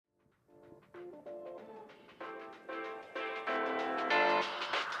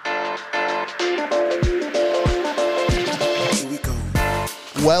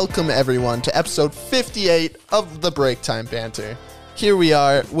Welcome, everyone, to episode 58 of the Break Time Banter. Here we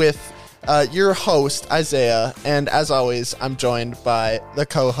are with your host, Isaiah, and as always, I'm joined by the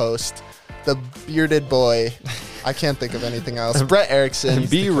co-host, the bearded boy. I can't think of anything else. Brett Erickson.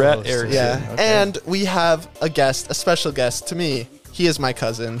 Brett Erickson. Yeah, okay. And we have a special guest to me. He is my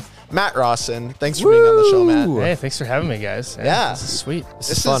cousin, Matt Rosson. Thanks for being on the show, Matt. Hey, thanks for having me, guys. Yeah. This is sweet. This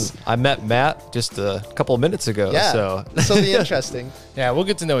is fun. I met Matt just a couple of minutes ago. Yeah, So this will be interesting. Yeah, we'll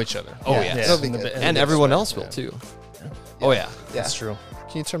get to know each other. Oh, yeah. yes. It'll be good. and everyone else will too. Oh, yeah. That's true.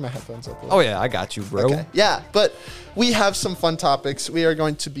 Can you turn my headphones up a little? Oh, yeah. I got you, bro. Okay. Yeah, but we have some fun topics. We are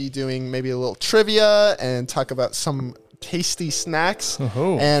going to be doing maybe a little trivia and talk about some tasty snacks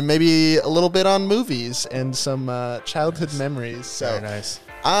and maybe a little bit on movies and some childhood memories. So Very nice.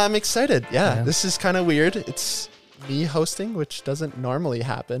 I'm excited. Yeah, this is kind of weird. It's me hosting, which doesn't normally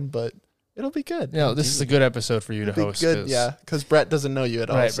happen, but it'll be good. This is a good episode for you to It'll be host. good, yeah, because Brett doesn't know you at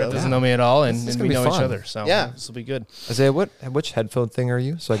all. Right, so. Brett doesn't know me at all, and is we gonna know be each fun. other. So Yeah. this will be good. Isaiah, which headphone thing are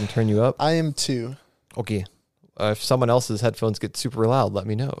you so I can turn you up? I am too. Okay. If someone else's headphones get super loud, let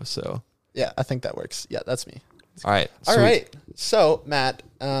me know. So. Yeah, I think that works. Yeah, that's me. All right. All sweet. right. So, Matt,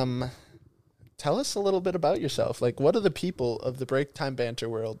 tell us a little bit about yourself. Like, what do the people of the Break Time Banter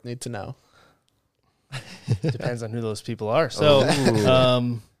world need to know? Depends on who those people are. So,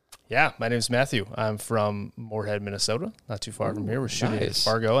 my name's Matthew. I'm from Moorhead, Minnesota, not too far from here. We're shooting in nice.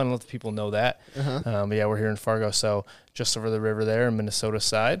 Fargo. I don't know if people know that. But yeah, we're here in Fargo, so just over the river there, Minnesota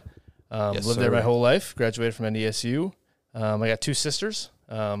side. Yes, Lived there sir. my whole life. Graduated from NDSU. I got two sisters,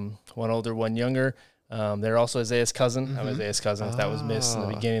 one older, one younger. They're also Isaiah's cousin. I'm Isaiah's cousin, if that was missed in the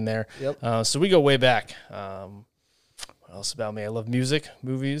beginning there. Yep. So we go way back. What else about me? I love music,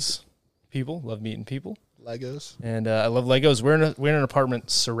 movies, people. Love meeting people. Legos. And I love Legos. We're in an apartment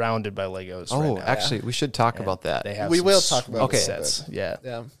surrounded by Legos right now. Actually, we should talk about that. They have We some will talk about sweet it. sets. Yeah.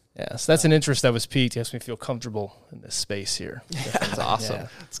 Yeah. Yeah. So that's an interest that was piqued. It helps me feel comfortable in this space here. That's awesome. Yeah.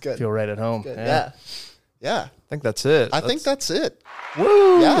 It's good. Feel right at home. Good. Yeah. Yeah. I think that's it. I think that's it.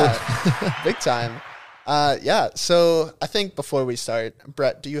 Woo! Yeah. Big time. Yeah. So I think before we start,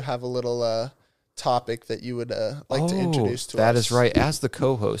 Brett, do you have a little topic that you would like to introduce to us? That is right. As the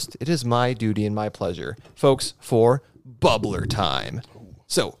co-host, it is my duty and my pleasure, folks, for bubbler time.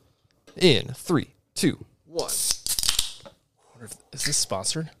 So, in 3, 2, 1. Is this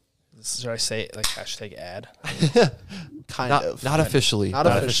sponsored? Should I say it like hashtag ad? Kind of. Not officially. Not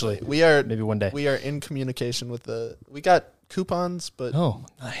but officially. We are Maybe one day. We are in communication with we got coupons, but Oh,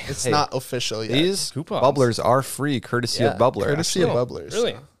 nice. it's Hey, not official yet. These Coupons. bubblers are free, courtesy of Bubbler. Courtesy actually. of Bubblers.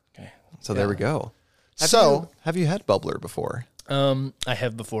 Really? Okay. So there we go. Have you had Bubbler before? I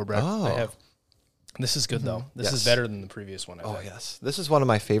have before, Brett. Oh. I have. This is good though. This is Yes. better than the previous one. Oh, yes. This is one of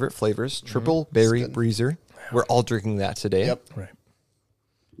my favorite flavors, triple berry breezer. We're all drinking that today. Yep. Right.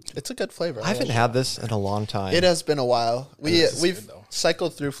 It's a good flavor. I haven't had this in a long time. It has been a while. This is We've good, though.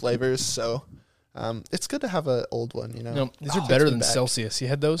 cycled through flavors, so it's good to have an old one. You know, No, these are Oh, better it's than back. Celsius. You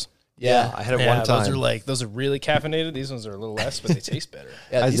had those? Yeah, I had it one time. Those are really caffeinated. These ones are a little less, but they taste better.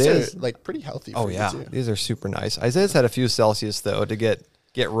 Yeah, these Isaiah's- are like pretty healthy. Oh, for yeah. you too. These are super nice. Isaiah's had a few Celsius, though, to get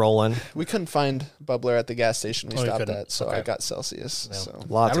rolling. We couldn't find Bubbler at the gas station we Oh, you stopped couldn't? at, so Okay. I got Celsius. So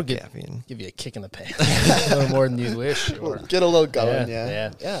Lots That'll of caffeine. Give you a kick in the pants. A little more than you wish. Or, get a little going.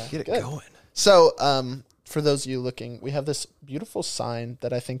 Yeah, Yeah. Get it good. going. So, for those of you looking, we have this beautiful sign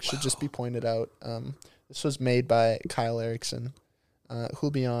that I think should just be pointed out. This was made by Kyle Erickson,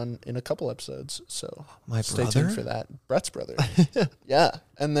 who'll be on in a couple episodes. So My stay brother? tuned for that. Brett's brother. Yeah.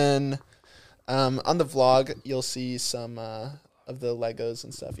 And then on the vlog, you'll see some of the Legos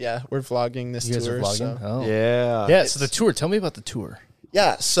and stuff. Yeah, we're vlogging this you guys tour. are vlogging? So. Oh. Yeah. Yeah, so the tour. Tell me about the tour.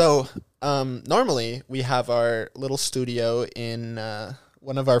 Yeah, so normally we have our little studio in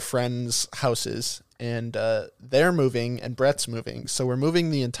one of our friends' houses, and they're moving and Brett's moving. So we're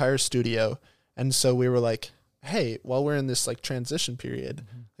moving the entire studio. And so we were like, hey, while we're in this like transition period,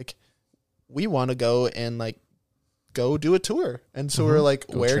 like we want to go and like go do a tour. And so we were like,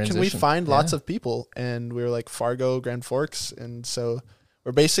 Go where can we transition. find Yeah. lots of people? And we were like Fargo, Grand Forks. And so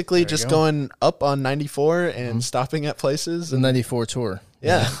we're basically There you just go. going up on 94 and stopping at places. The 94 tour.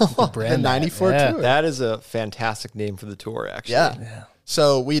 Yeah. The The brand 94 yeah. tour. That is a fantastic name for the tour, actually. Yeah. Yeah.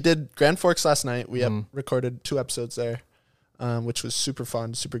 So we did Grand Forks last night. We have recorded 2 episodes there, which was super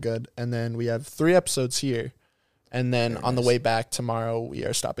fun, super good. And then we have 3 episodes here. And then on the way back tomorrow, we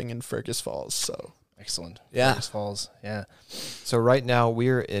are stopping in Fergus Falls. So Excellent. Yeah. Fergus Falls. Yeah. So right now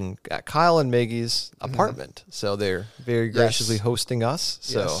we're at Kyle and Maggie's apartment. So they're very graciously hosting us.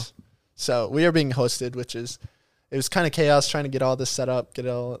 So yes. So we are being hosted, which is it was kind of chaos trying to get all this set up, get it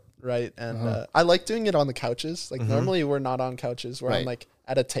all right. And I like doing it on the couches. Like normally we're not on couches. We're on like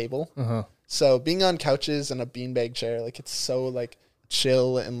at a table. So being on couches and a beanbag chair, like it's so like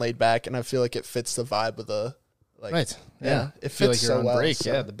chill and laid back. And I feel like it fits the vibe of the like. Right. Yeah. It feel fits like you're so on well. break.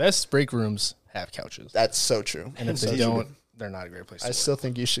 So Yeah. The best break rooms have couches. that's so true. And if So they true. don't, they're not a great place to I work. still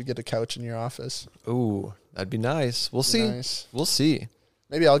think you should get a couch in your office. Ooh, that'd be nice. We'll see. Nice. We'll see.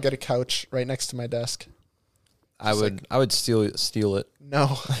 Maybe I'll get a couch right next to my desk. I would steal it. No.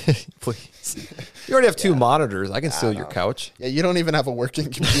 Please. You already have 2 monitors. I can steal your couch. Yeah, you don't even have a working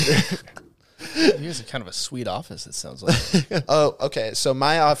computer. You guys are kind of a sweet office, it sounds like. Oh, okay. So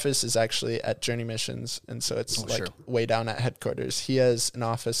my office is actually at Journey Missions, and so it's like sure. way down at headquarters. He has an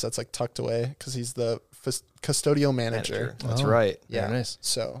office that's like tucked away because he's the custodial manager. That's right. Yeah. Very nice.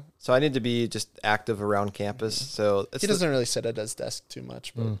 So So I need to be just active around campus. So it's he doesn't really sit at his desk too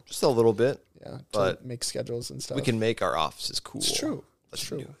much, but just a little bit. yeah, But to make schedules and stuff. We can make our offices cool. It's true. Let's It's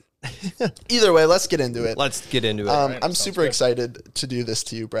true. do it. Either way, let's get into it. Let's get into it. Right, I'm sounds super good. excited to do this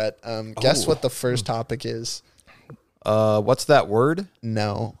to you, Brett. Guess Oh. what the first topic is? What's that word?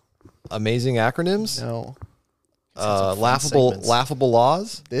 No. Amazing acronyms? No. Laughable segments. laughable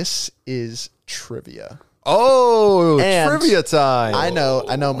laws? This is trivia. Oh, And trivia time. I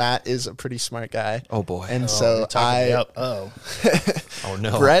know Matt is a pretty smart guy. Oh boy. And You're so talking me I up. Oh. Oh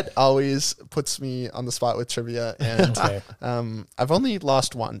no. Brett always puts me on the spot with trivia, and Okay. I've only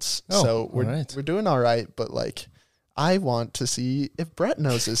lost once, Oh, so we're all right. we're doing all right. But like, I want to see if Brett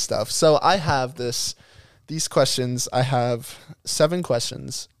knows his stuff. So I have these questions. I have 7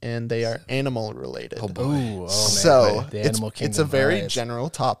 questions, and they are animal related. Oh boy. Ooh, So the it's animal a kingdom. very All right. general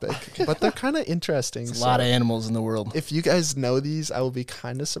topic, but they're kind of interesting. A lot of animals in the world. If you guys know these, I will be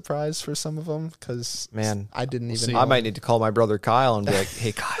kind of surprised for some of them because Man, I didn't even. see. know. I might need to call my brother Kyle and be like,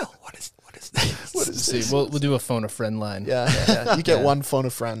 "Hey Kyle, what is this?" What is See, this? we'll do a phone a friend line. Yeah. You get one phone a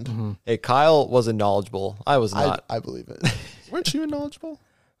friend. Hey, Kyle wasn't knowledgeable. I was not. I believe it. Weren't you knowledgeable?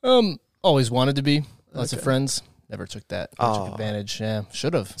 Always wanted to be. Lots of Okay. friends. Never took that. Never took advantage. Yeah,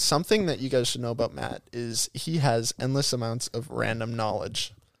 should have. Something that you guys should know about Matt is he has endless amounts of random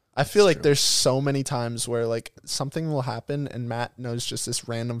knowledge. I feel like there's so many times where like something will happen and Matt knows just this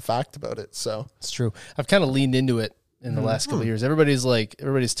random fact about it. So It's true. I've kind of leaned into it in the last couple of years.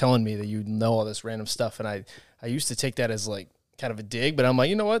 Everybody's telling me that you know all this random stuff, and I used to take that as like kind of a dig, but I'm like,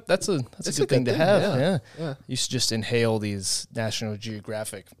 you know what? That's a good thing to have. Yeah. Used to just inhale these National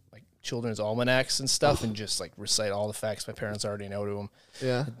Geographic like children's almanacs and stuff, and just like recite all the facts my parents already know to them.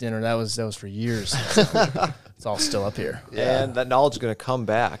 yeah. At dinner, that was for years. It's all still up here. And that knowledge is going to come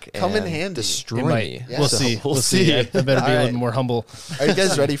back. Come in and handy. Destroy It might. me. Yeah. We'll So see. We'll see. see. I better be a All little right. more humble. Are you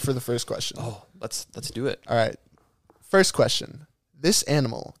guys ready for the first question? Oh, let's do it. All right. First question. This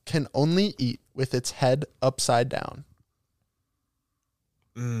animal can only eat with its head upside down.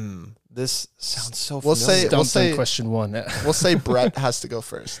 This sounds so We'll familiar. say- Stumped on say- question 1. We'll say Brett has to go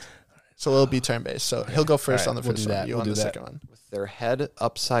first. So it'll be turn based. So he'll go first All right, on the we'll first do one. that. You We'll on do the that. second one. With their head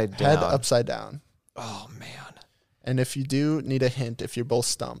upside down. Head upside down. Oh man. And if you do need a hint, if you're both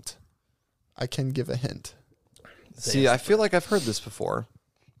stumped, I can give a hint. See, I feel like I've heard this before,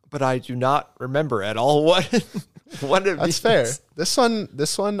 but I do not remember at all what what it That's means. fair. This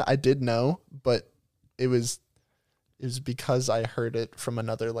one I did know, but it was because I heard it from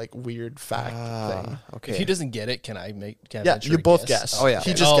another like weird fact thing. Okay. If he doesn't get it, can I Yeah, venture you a both guess? guess. Oh, yeah.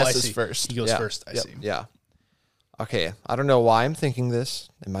 He just I guesses see. first. He goes Yeah. first. I Yep. see. Yeah. Okay. I don't know why I'm thinking this.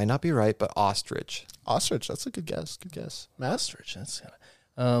 It might not be right, but ostrich. Ostrich. That's a good guess. Good guess. Matt? Ostrich. That's kind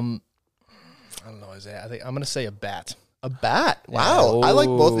of. I don't know. I think I'm gonna say a bat. A bat. Wow. I like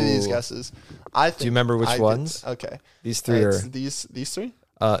both of these Oh. guesses. I think Do you remember which I did- ones? Okay. These three are It's these three?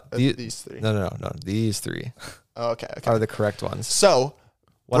 These three. No. These three Oh, okay. are the correct ones. So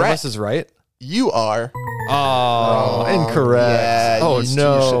One Brett, of us is right. you are Oh, incorrect. Yeah, oh you should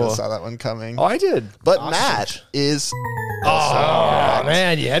no. have saw that one coming. Oh, I did. But Ostrich. Matt is Oh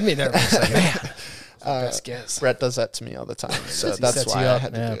man, you had me there for a second. Best guess. Brett does that to me all the time, so He that's sets why you I up,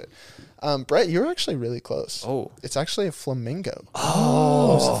 had to yeah. do it. Brett, you're actually really close. Oh. It's actually a flamingo.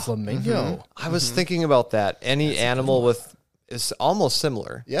 Oh, it's a flamingo. I was thinking about that. Any animal with is almost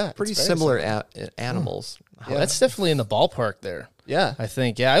similar. Yeah, it's Pretty very similar animals. Oh, that's definitely in the ballpark there. Yeah. I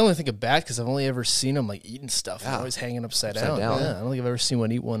think. Yeah, I only think of bat because I've only ever seen them like eating stuff. They're Yeah. always hanging upside Upside down. down. Yeah, I don't think I've ever seen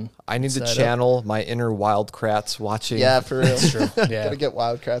one eat one. I need to Side up. channel my inner wildcrats watching. Yeah, for real. Yeah. Gotta get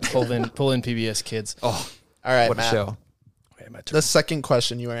Wildcrats. Pull in PBS Kids. Oh, All right, what a Matt. show. Okay, my turn. The second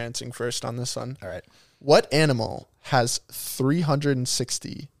question you are answering first on this one. All right. What animal has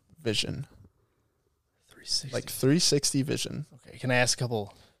 360 vision? 360. Like 360 vision. Okay, can I ask a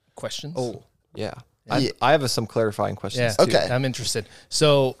couple questions? Oh, yeah. I have some clarifying questions too. Okay. I'm interested.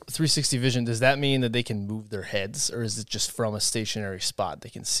 So 360 vision, does that mean that they can move their heads, or is it just from a stationary spot they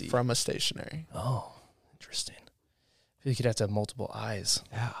can see? From a stationary. Oh, interesting. I feel you could have to have multiple eyes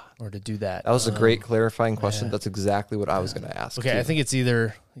or to do that. That was a great clarifying question. That's exactly what I was going to ask. Okay, too. I think it's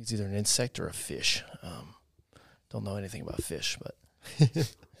either an insect or a fish. Don't know anything about fish, but I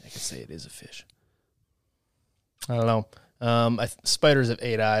can say it is a fish. I don't know. Spiders have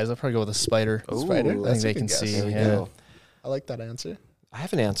 8 eyes. I'll probably go with a spider. Ooh, spider? I think they can see. There we Yeah. go. I like that answer. I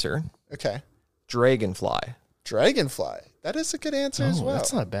have an answer. Okay. Dragonfly. Dragonfly. That is a good answer as well.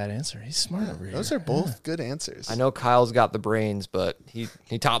 That's not a bad answer. He's smart over here. Those are both good answers. I know Kyle's got the brains, but he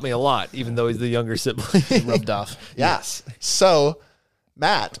taught me a lot, even though he's the younger sibling. Rubbed off. Yes. So,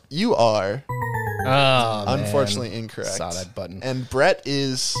 Matt, you are unfortunately man. incorrect. Saw that button. And Brett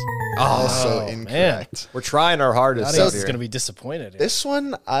is also incorrect. We're trying our hardest out Audience is here. going to be disappointed. Here. This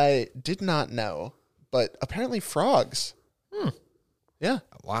one I did not know, but apparently frogs. Yeah.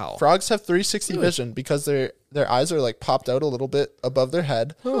 Wow. Frogs have 360 vision because their eyes are like popped out a little bit above their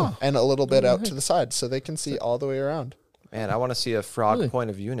head and a little bit out to the side, so they can see all the way around. Man, I want to see a frog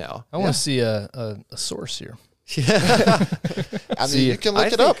point of view now. I want to see a source here. I mean, you can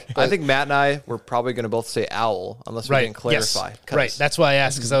look it up. I think Matt and I were probably going to both say owl, unless we didn't clarify. Yes. Right. That's why I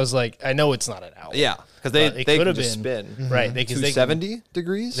asked, because I was like, I know it's not an owl. Yeah, because they It can could've just been. spin. Right. They can 270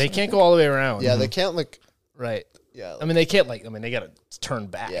 degrees? They can't go all the way around. Yeah, they can't look. Right. Yeah. I mean, they can't they got to turn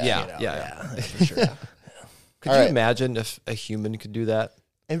back. Yeah. Yeah. For sure. Could you imagine if a human could do that?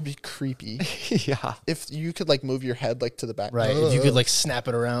 It would be creepy Yeah. if you could like move your head like to the back. Right. If you could like snap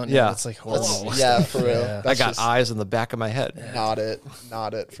it around. Yeah. It's like horrible. Yeah, for real. Yeah. I got eyes on the back of my head. Not it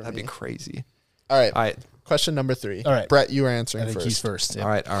for That'd me. be crazy. All right. All right. Question number 3. All right. Brett, you are I answering think first. he's first. Yeah. All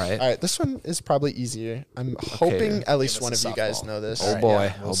right. All right. All right. This one is probably easier. I'm hoping at least Give one of us a you guys softball. know this. Oh, right, boy.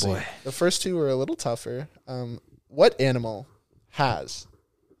 yeah, we'll Oh, boy. see. The first two are a little tougher. What animal has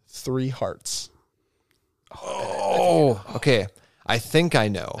 3 hearts? Oh, okay. I think I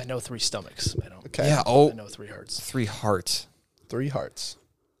know. I know 3 stomachs. I don't. Okay. Yeah. I Oh, know 3 hearts. 3 hearts. 3 hearts.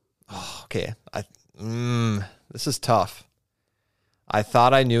 Okay. This is tough. I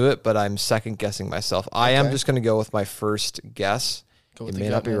thought I knew it, but I'm second guessing myself. I am just going to go with my first guess. Go It with may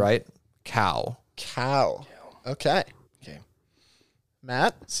the not gut, be man. right. Cow. Cow. Okay. Okay.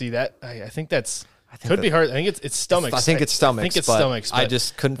 Matt? See that? I think that's could be hard. I think it's stomachs. I think it's stomachs. I think it's but stomachs. I but-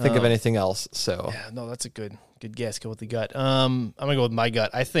 just couldn't think of anything else. So Yeah, no, that's a good guess. Go with the gut. I'm gonna go with my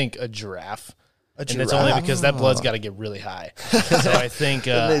gut. I think a giraffe. And it's only because that blood's got to get really high. So I think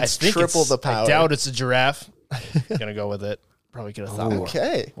And it's triple the power. I doubt it's a giraffe. Gonna go with it. Probably could have thought more.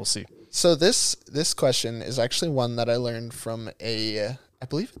 Okay. We'll see. So this question is actually one that I learned from I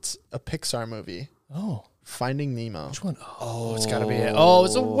believe it's a Pixar movie, Oh, Finding Nemo. which one? Oh, it's got to be it. Oh,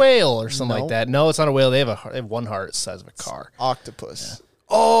 it's a whale or something No. like that. No, it's not a whale. They have one heart the size of a car. Octopus.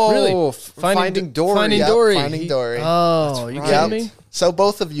 Oh, Really? Finding Dory. Finding Yep, Dory. Finding Dory. Oh, you Yep. kidding me? So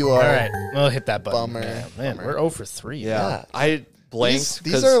both of you are. All right, we'll hit that button. Bummer. Yeah, man, we're 0 for 3. Yeah. Yeah. I blanked.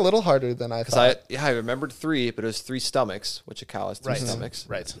 These are a little harder than I thought. I remembered 3, but it was 3 stomachs, which a cow has 3 Right. stomachs.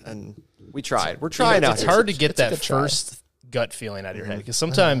 Right. And we tried. We're trying out It's here. hard to get it's a that good try. first gut feeling out of your head because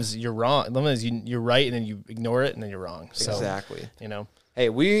sometimes you're wrong. Sometimes you're right and then you ignore it and then you're wrong. So, Exactly. you know, Hey,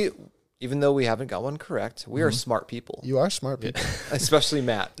 even though we haven't got one correct, we are smart people, You are smart people. especially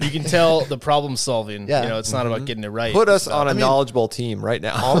Matt. you can tell the problem solving. Yeah. You know, it's not about getting it right. Put us on a mean- knowledgeable team right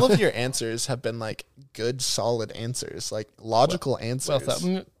now. All of your answers have been like good, solid answers, like logical answers. Well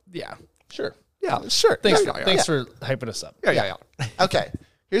thought. Yeah, sure. yeah. Sure. Thanks. Yeah, Thanks for hyping us up. Yeah. Okay.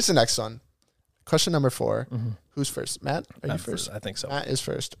 Here's the next one. Question number 4. Who's first? Matt? Are you first? I think so. Matt is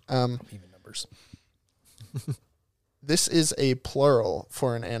first. Even numbers. This is a plural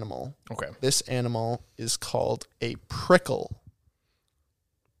for an animal. Okay. This animal is called a prickle.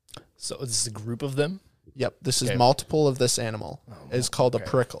 So this is a group of them. Yep. This is Okay. multiple of this animal. It's called a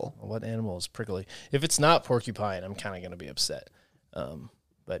prickle. Well, what animal is prickly? If it's not porcupine, I'm kind of going to be upset.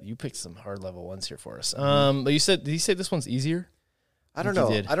 But you picked some hard level ones here for us. But did you say this one's easier? I don't think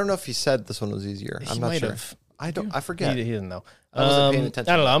know. he did. I don't know if he said this one was easier. He I'm not might sure. have. I forget. He didn't know. I wasn't paying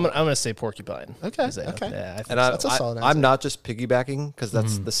attention I don't know. to I'm gonna say porcupine. Okay, Is that- okay. Yeah, I think And so. That's a solid answer. I'm not just piggybacking because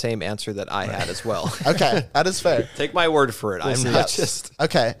that's the same answer that I had as well. Okay. That is fair. Take my word for it. I'm see. not Yes. just.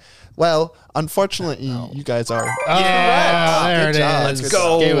 Okay. Well, unfortunately, you guys are. Yeah, there Good it job. is. Let's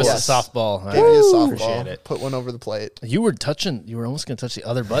go. Gave us Yes. a softball. Give you a softball. Appreciate it. Put one over the plate. You were almost going to touch the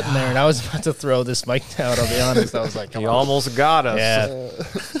other button there, and I was about to throw this mic down. I'll be honest. I was like, come He on. almost got us.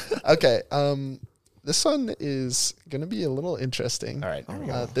 Yeah. Okay. This one is going to be a little interesting. All right. Here we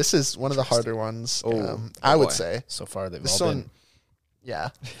go. This is one of the harder ones. Oh, I would boy. say. So far, they've This all one, been. yeah.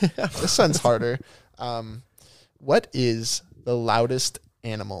 This one's harder. What is the loudest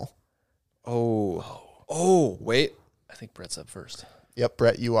animal? Oh, wait. I think Brett's up first. Yep,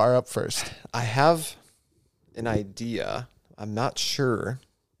 Brett, you are up first. I have an idea. I'm not sure.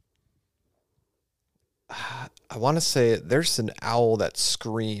 I want to say there's an owl that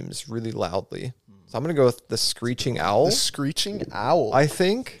screams really loudly. So I'm going to go with the screeching owl. The screeching owl. I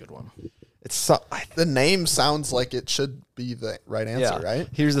think. Good one. It's the name sounds like it should be the right answer, right?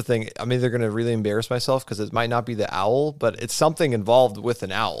 Here's the thing. I'm either going to really embarrass myself because it might not be the owl, but it's something involved with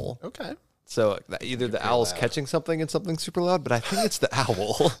an owl. Okay. So either the owl's catching something and something super loud, but I think it's the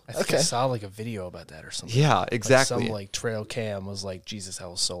owl. I think I saw like a video about that or something. Yeah, exactly. Like some like trail cam was like, Jesus, that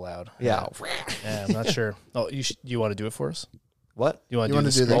was so loud. Yeah. Yeah, I'm not sure. Oh, you want to do it for us? What? You want to do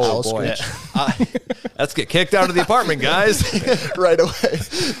the screech? owl boy. screech? Let's get kicked out of the apartment, guys. Right away.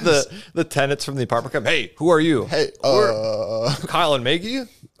 The tenants from the apartment come, hey, who are you? Hey, Kyle and Maggie?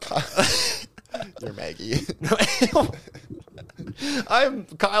 You're Maggie. I'm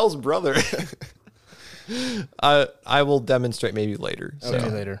Kyle's brother. I will demonstrate maybe later. So. Maybe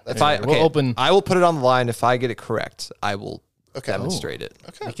later. We'll open. I will put it on the line. If I get it correct, I will demonstrate it.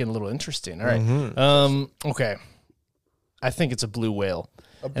 Okay. Make it a little interesting. All right. Okay. I think it's a blue whale.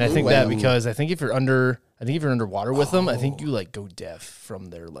 And I think that because I think if you're underwater with them, I think you like go deaf from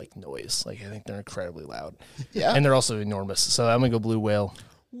their like noise. Like I think they're incredibly loud. Yeah. And they're also enormous. So I'm gonna go blue whale.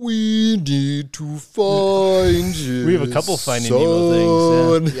 We need to find you. We have a couple Finding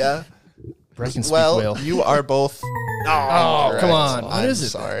Nemo things. Yeah. Brett can speak Well, whale. you are both. Oh, come on. What I'm is it?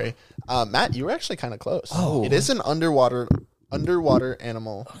 Sorry. Matt, you were actually kind of close. Oh. It is an underwater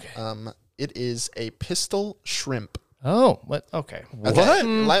animal. Okay. It is a pistol shrimp. Oh, what? Okay. What?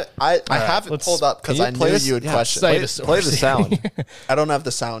 I have it pulled up because I knew you would question. Play the sound. I don't have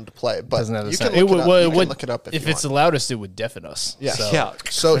the sound to play, but Doesn't have the you sound. can look it up. You can look it up if it's the loudest, it would deafen us. Yeah. So,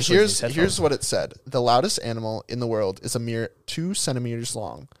 So here's what it said: the loudest animal in the world is a mere 2 centimeters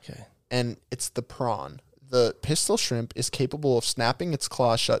long. Okay. And it's the prawn. The pistol shrimp is capable of snapping its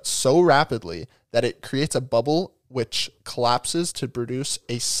claws shut so rapidly that it creates a bubble which collapses to produce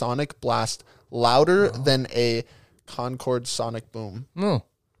a sonic blast louder than a Concorde sonic boom. No.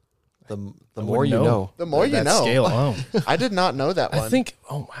 The more you know. The more you know. Scale alone. I did not know that one. I think.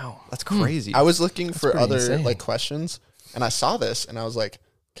 Oh wow, that's crazy. I was looking for other insane. like questions, and I saw this, and I was like,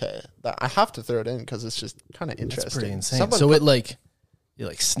 okay, I have to throw it in because it's just kind of interesting. That's pretty insane. So it like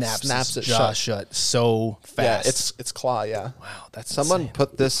snaps its jaw shut so fast. Yeah, its claw. Yeah. Wow, that's Someone insane.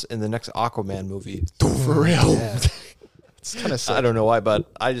 put this in the next Aquaman movie. For real. Yeah. It's kind of sick. I don't know why, but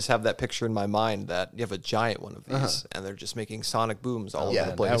I just have that picture in my mind that you have a giant one of these, and they're just making sonic booms all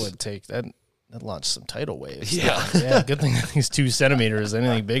over the place. That would take that launched some tidal waves. Yeah. Yeah. Good thing that thing's 2 centimeters.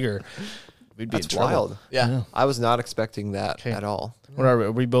 Anything bigger, we'd be in trouble. Wild. Yeah. I was not expecting that at all. What are we?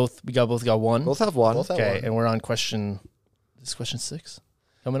 We both got one. Both have one. Okay, and we're on question. This is question 6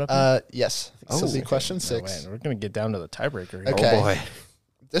 coming up. Yes. This will be question 6. Man, we're gonna get down to the tiebreaker. Okay. Oh boy.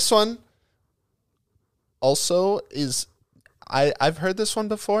 This one also is. I've heard this one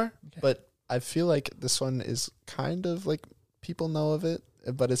before, but I feel like this one is kind of like people know of it,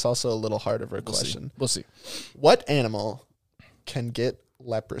 but it's also a little hard of a question. We'll see. What animal can get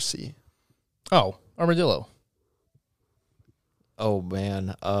leprosy? Oh, armadillo. Oh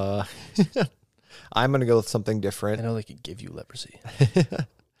man. I'm gonna go with something I different. know they could give you leprosy.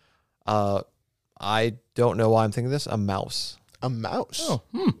 I don't know why I'm thinking this. A mouse. A mouse. Oh,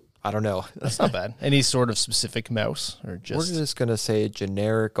 I don't know. that's not bad. Any sort of specific mouse or We're just gonna say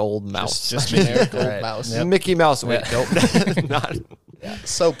generic old mouse. just generic old right. mouse. Yep. Mickey Mouse. Wait, nope. Not.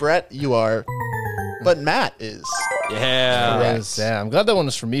 So Brett, you are, but Matt is. Yeah. Correct. Yeah, I'm glad that one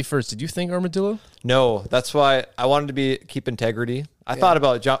was for me first. Did you think armadillo? No, that's why I wanted to keep integrity. I thought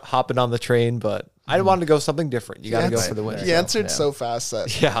about hopping on the train, but I wanted to go something different. You got to go for the win. He answered so fast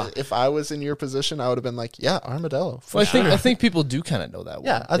that if I was in your position, I would have been like, yeah, armadillo. Well, I think people do kind of know that one.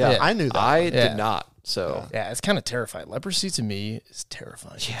 Yeah, I knew that. I did not. So Yeah, it's kind of terrifying. Leprosy to me is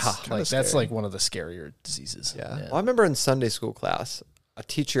terrifying. Yeah. Like that's like one of the scarier diseases. Yeah. Well, I remember in Sunday school class, a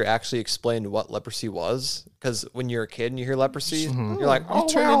teacher actually explained what leprosy was. Because when you're a kid and you hear leprosy, you're like, oh,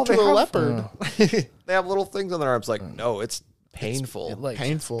 turn into a leopard. they have little things on their arms. Like, no, it's painful. Like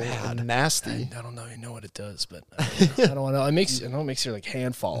Painful and nasty. I don't know. You know what it does, but I don't want to. It makes your like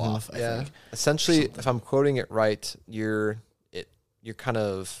hand fall off. I think. Essentially, if I'm quoting it right, your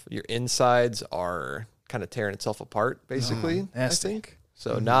insides are kind of tearing itself apart, basically. Nasty. I think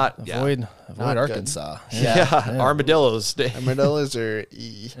so. Not Avoid Not Arkansas. armadillos. Armadillos are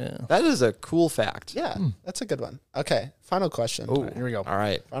E. That is a cool fact. Yeah, that's a good one. Okay, final question. Oh, Here we go. All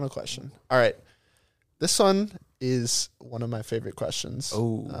right. Final question. All right. This one is one of my favorite questions.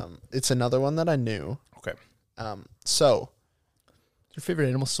 Oh. It's another one that I knew. Okay. So, Your favorite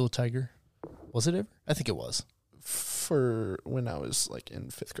animal still a tiger? Was it ever? I think it was. for when I was like in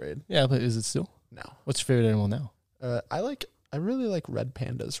 5th grade. Yeah, but is it still? No. What's your favorite animal now? I really like red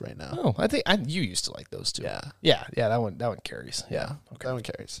pandas right now. Oh, I think you used to like those too. Yeah. Yeah. That one carries. Yeah. Okay. That one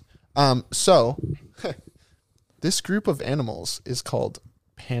carries. So this group of animals is called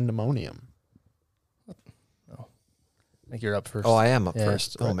pandemonium. I think you're up first. Oh, I am up Yeah.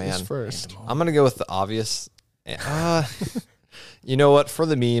 first. Oh, Brett man. is first. I'm going to go with the obvious. You know what? For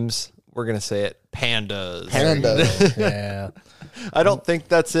the memes, we're going to say it. Pandas. Panda. Yeah. I don't think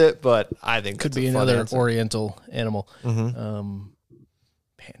that's it, but I think Could that's be a fun another answer. oriental animal. Mhm.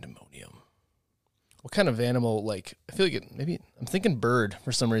 Pandemonium. What kind of animal? Like, I feel like maybe I'm thinking bird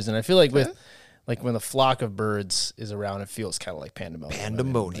for some reason. I feel like with like when a flock of birds is around, it feels kind of like pandemonium.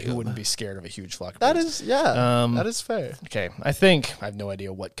 Pandemonium. Who wouldn't be scared of a huge flock of That birds? is, that is fair. Okay, I think I have no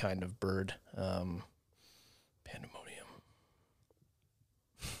idea what kind of bird. Pandemonium.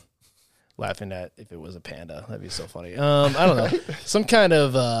 Laughing at if it was a panda, that'd be so funny. I don't know, some kind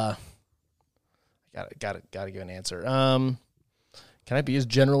of. Got to give an answer. Can I be as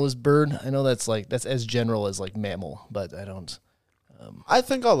general as bird? I know that's as general as like mammal, but I don't. I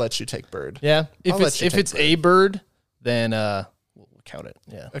think I'll let you take bird. Yeah, if I'll let you take it's a bird, then we'll count it.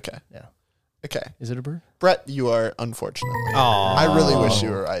 Yeah. Okay. Yeah. Okay. Is it a bird? Brett, you are unfortunate. Aw. I really wish you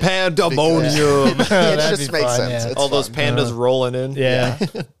were right. Pandemonium. It That'd just be makes fun, sense. yeah. It's All those fun. pandas rolling in. Yeah.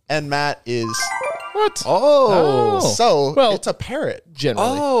 And Matt is What? Oh. so Well, it's a parrot.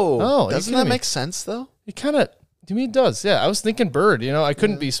 Generally. Oh. Doesn't that make sense though? It kind of. To me, it does. Yeah, I was thinking bird. You know, I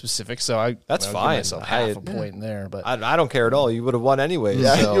couldn't be specific, so That's I'll fine. Give myself half a point in there, but I don't care at all. You would have won anyways.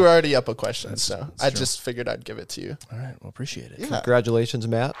 Yeah, so. you were already up a question, so that's I true. just figured I'd give it to you. all right. Well, appreciate it. Yeah. Congratulations,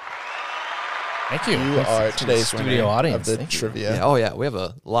 Matt. Thank you. You Thanks are to today's the winner studio audience. of the Thank you. trivia. Yeah, oh, yeah. We have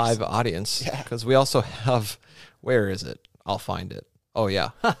a live audience. Yeah. Because we also have, where is it? I'll find it. Oh, yeah.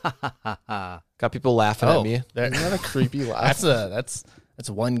 Got people laughing at me. Isn't that a creepy laugh? That's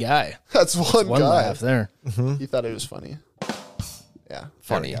one guy. That's one One guy. laugh there. He thought it was funny. Yeah.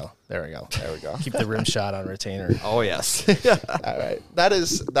 Funny. There we go. There we go. Keep the rim shot on retainer. Oh, yes. All right. That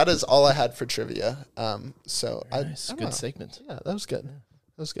is all I had for trivia. So Nice. I don't Good know. segment. Yeah, that was good.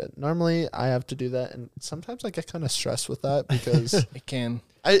 That was good. Normally I have to do that, and sometimes I get kind of stressed with that because It can.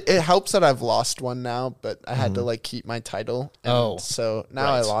 it helps that I've lost one now, but I had to like keep my title. And Oh, so now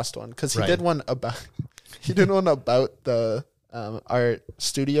right. I lost one because he Right. did one about the our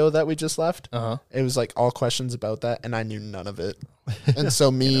studio that we just left. Uh-huh. It was like all questions about that, and I knew none of it. And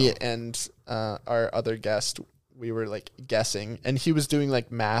so me and our other guest, we were like guessing, and he was doing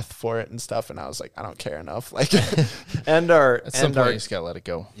like math for it and stuff, and I was like, I don't care enough. Like, And our At some and point, our you just gotta let it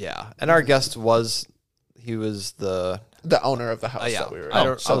go. yeah, and our guest was the the owner of the house yeah. that we were I in.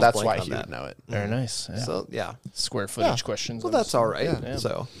 don't- I So was that's blanking why on he that. would know it. Very nice. Yeah. so yeah. Square footage Yeah. questions. Well, that's all right. Yeah.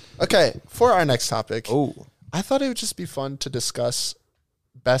 So Okay, for our next topic, oh I thought it would just be fun to discuss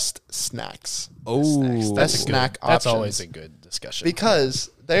best snacks. oh Best snack options. That's always a good discussion. Because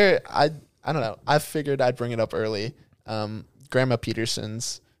I don't know. I figured I'd bring it up early. Grandma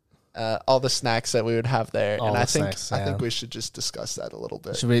Peterson's, all the snacks that we would have there, All and the I think snacks, I think yeah. we should just discuss that a little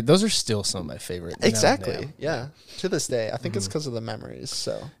bit. Those are still some of my favorite. Exactly. Yeah. To this day, I think it's because of the memories.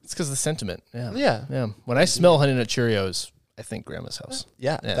 So It's because of the sentiment. Yeah. yeah, Yeah. When I smell Honey Nut Cheerios, I think Grandma's house.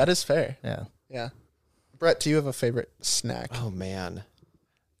 yeah, Yeah. that is fair. Yeah. Yeah. Brett, do you have a favorite snack? oh man,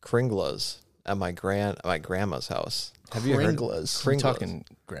 Kringlas at my grandma's house. Have you heard Kringlas. We're Kringlas? talking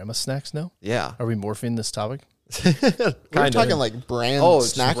grandma snacks now? Yeah, Are we morphing this topic? We're kind talking of. like brand Oh,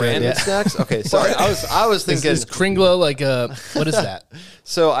 it's snack. branded Yeah. snacks. Okay, sorry. I was thinking. Is Kringla like a, what is that?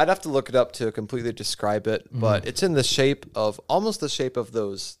 So I'd have to look it up to completely describe it, but it's in the shape of almost the shape of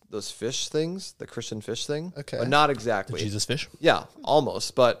those fish things, the Christian fish thing. Okay. But not exactly. Jesus fish? Yeah,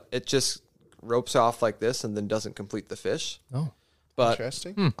 almost, but it just ropes off like this and then doesn't complete the fish. Oh. But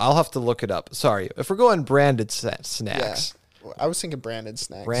Interesting. I'll have to look it up. Sorry. If we're going branded snacks, Yeah. I was thinking branded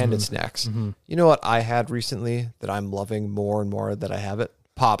snacks. branded snacks. You know what I had recently that I'm loving more and more that I have it?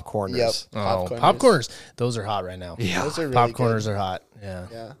 Popcorners. Yep. Oh, popcorners. Those are hot right now. Yeah. Those are really Popcorners good. are hot. Yeah.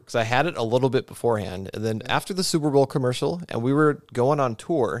 Yeah. Because I had it a little bit beforehand, and then after the Super Bowl commercial, and we were going on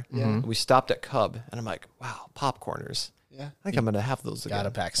tour, we stopped at Cub, and I'm like, wow, popcorners. Yeah. I think I'm going to have those again.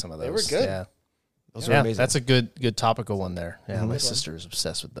 Gotta pack some of those. They were good. Yeah. Those are Yeah, amazing. that's a good topical one there. Yeah, my sister is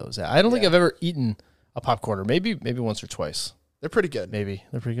obsessed with those. Yeah, I don't think I've ever eaten a popcorner. Maybe once or twice. They're pretty good. Maybe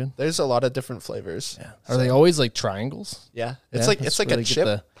they're pretty good. There's a lot of different flavors. Yeah. Are they always like triangles? Yeah. It's Yeah, like let's a really get chip,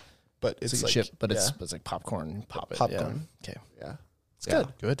 the- but It's it's like like a chip, but yeah. it's like popcorn. You pop it. Popcorn. Yeah. Okay. Yeah. It's good.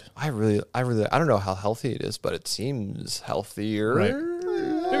 Good. I don't know how healthy it is, but it seems healthier. Right.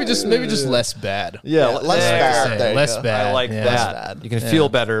 Maybe just less bad. Yeah, less bad. There you Less go. bad. I like yeah. that. bad. You can feel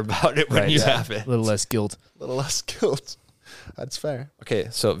better about it when you have it. A little less guilt. A little less guilt. That's fair. Okay,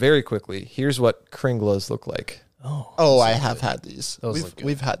 so very quickly, here's what Kringlas look like. Oh, I have had these. Those look good.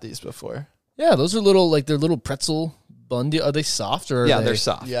 We've had these before. Yeah, those are they're little pretzel bun. Are they soft or? Yeah, they're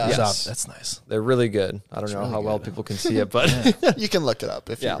soft. Yeah. Yes. Soft. That's nice. They're really good. I don't know how well people can see it, but You can look it up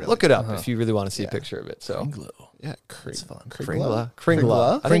if you really look it up if you really want to see a picture of it. So Yeah, That's fun. Kringla.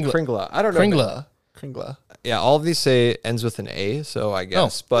 I think Kringla. I don't know. Kringla. Yeah, all of these say ends with an A, so I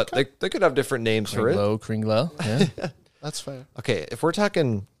guess. But they could have different names for it. Kringla. Yeah. That's fair. Okay, if we're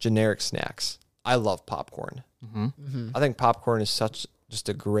talking generic snacks, I love popcorn. I think popcorn is just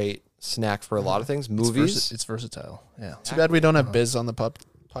a great snack for a lot of things. Movies. It's versatile. Yeah. Too bad we don't have Biz on the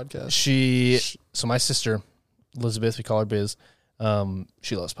podcast. So my sister, Elizabeth, we call her Biz.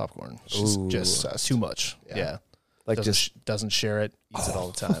 She loves popcorn. She's just too much. Yeah. Like doesn't share it, eats it all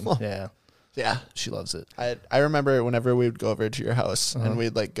the time. Yeah. Yeah. She loves it. I remember whenever we would go over to your house and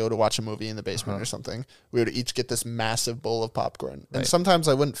we'd like go to watch a movie in the basement or something, we would each get this massive bowl of popcorn. And sometimes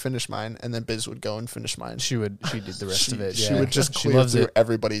I wouldn't finish mine, and then Biz would go and finish mine. She did the rest of it. She would just clear through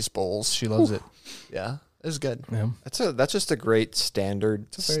everybody's bowls. She loves it. Yeah. It was good. Yeah. That's just a great standard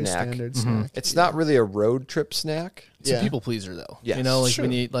Very snack. standard snack. It's not really a road trip snack. It's a people pleaser though. Yes. You know, like True.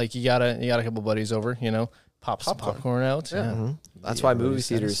 when you got a couple buddies over, you know, pop some popcorn out. Yeah. That's why movie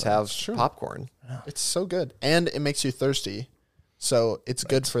theaters have popcorn. It's so good. And it makes you thirsty. So it's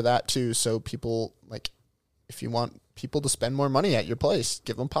good for that too. So people, like, if you want people to spend more money at your place,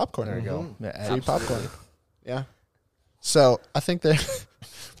 give them popcorn. There you go. Yeah, Free popcorn. Yeah. So I think that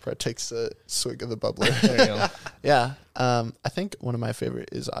Brett takes a swig of the bubbler. There you go. Yeah. I think one of my favorite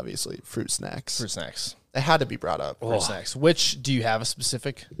is obviously fruit snacks. Fruit snacks. It had to be brought up. Fruit snacks. Which do you have a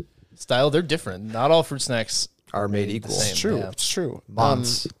specific style? They're different. Not all fruit snacks Are made equal. same. It's true. Yeah. It's true.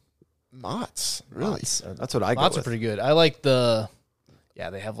 Mott's. Mott's. Really? That's what I go Lots are with. pretty good. I like they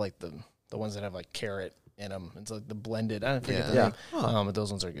have like the ones that have like carrot in them. It's like the blended. I don't forget the name. But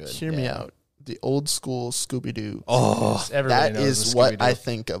those ones are good. Hear me out. The old school Scooby-Doo. Oh, Everybody that knows is the what Scooby-Doo. I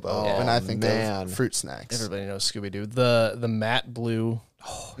think about when I think of fruit snacks. Everybody knows Scooby-Doo. The matte blue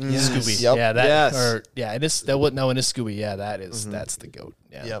Scooby. Yep. Yeah, that Yes. or yeah, it is it is Scooby. Yeah, that's the goat.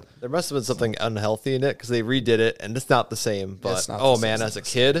 Yeah. Yep. There must have been something unhealthy in it because they redid it and it's not the same. But it's not the same. man, as a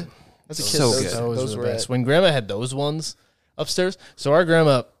kid, As a kid, so good. Those were the best. it. When Grandma had those ones upstairs. So our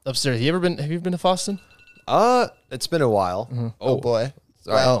grandma upstairs. Have you been to Foston? It's been a while. Oh boy.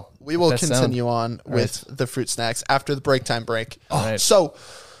 Sorry. Well, we will that continue on with the fruit snacks after the break time break. right. So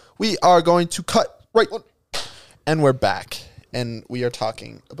we are going to cut right one. And we're back. And we are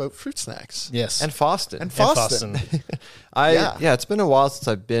talking about fruit snacks. Yes. And Foston. And Foston. It's been a while since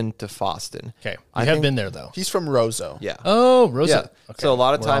I've been to Foston. Okay. I You have think- been there though. He's from Roseau. Yeah. Oh, Rosa. Yeah. So a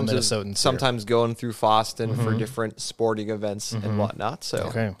lot of We're all times, Minnesotans here. sometimes going through Foston for different sporting events and whatnot. So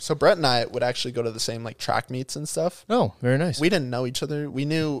Okay. So Brett and I would actually go to the same like track meets and stuff. Oh, very nice. We didn't know each other. We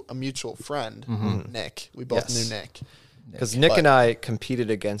knew a mutual friend, Nick. We both Yes. knew Nick. because Nick and I competed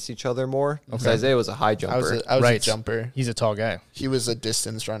against each other more. Because Isaiah was a high jumper. I was a Right. jumper. He's a tall guy. He was a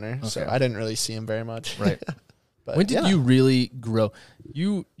distance runner, so Okay. I didn't really see him very much. Right. But When did yeah. you really grow?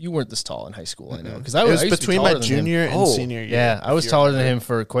 You weren't this tall in high school, I know. Because I It was I used to be between taller my than him. junior and senior year. Yeah, I was if you taller than remember. him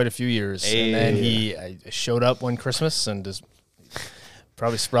for quite a few years, and then I showed up one Christmas and just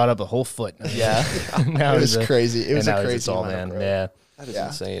probably sprouted up a whole foot. Yeah, Now it was he's crazy. It was and now a he's crazy tall amount of man. growth. Yeah, That is Yeah.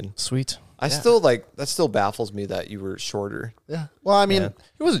 insane. sweet. That still baffles me that you were shorter. Yeah. Well, I mean,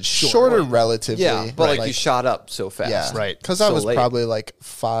 He wasn't short. shorter relatively. Yeah, but like you shot up so fast. yeah, Right. Because I So was late. probably like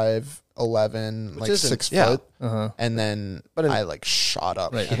 5'11", like isn't- 6 yeah. foot, and then I like shot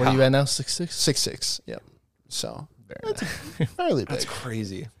up. Right. What are you at now? 6'6"? 6'6". Yep. So Very fairly big. That's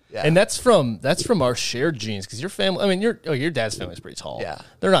crazy. Yeah. And that's from our shared genes because your family. I mean, your dad's family is pretty tall. Yeah.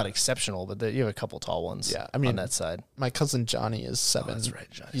 they're not exceptional, but you have a couple tall ones. Yeah, I mean, on that side. My cousin Johnny is 7. that's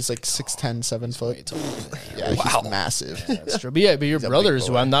right, Johnny's He's like 6'10", 7 foot. Tall. Yeah, he's massive. That's true. But your brothers,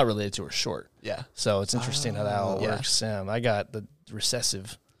 who boy. I'm not related to, are short. Yeah. So it's interesting how that all Yeah. works. I got the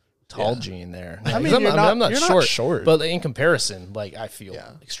recessive tall gene there. I mean, 'Cause you're I'm not not short, short. but in comparison, like I feel Yeah.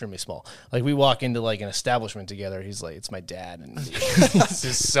 extremely small. Like we walk into like an establishment together. He's like, "It's my dad," and he's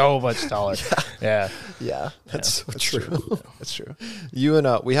just so much taller. Yeah. Yeah. That's so true. That's true. You and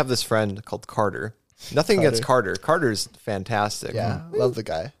we have this friend called Carter. Nothing against Carter. Carter's fantastic. Yeah. Love the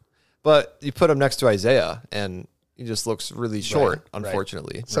guy. But you put him next to Isaiah, and he just looks really short,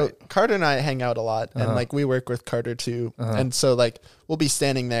 unfortunately. So Carter and I hang out a lot, and like we work with Carter too. And so like we'll be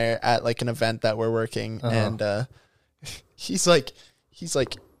standing there at like an event that we're working, and he's like he's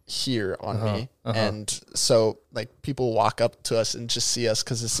like here on me. And so like people walk up to us and just see us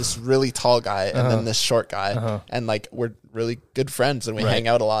because it's this really tall guy and then this short guy. And like we're really good friends and we hang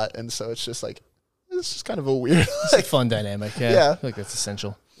out a lot. And so it's just like, it's just kind of a weird, it's a fun dynamic. Yeah. I feel like that's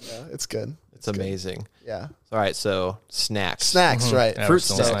essential. Yeah, it's good. It's amazing. Yeah. All right, so snacks. Right. Yeah, Fruit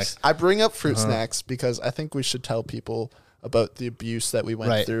snacks. I bring up fruit snacks because I think we should tell people about the abuse that we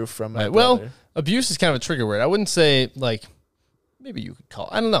went through from my brother. Well, abuse is kind of a trigger word. I wouldn't say like, maybe you could call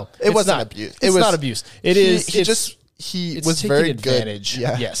it. I don't know. It wasn't abuse. It's not abuse. He was very good.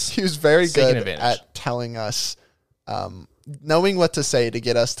 Yeah. Yes. He was very good at telling us, knowing what to say to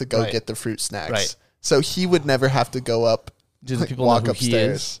get us to go get the fruit snacks. Right. So he would never have to go up. Do the people walk know who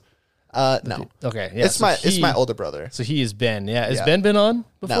upstairs? No. Okay. Yeah. It's my older brother. So he is Ben. Yeah. Has Ben been on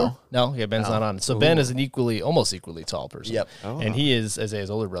before? No. Yeah, Ben's not on. So Ben is an almost equally tall person. Yep. And he is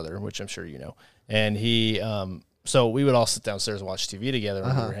Isaiah's older brother, which I'm sure you know. And he, so we would all sit downstairs and watch TV together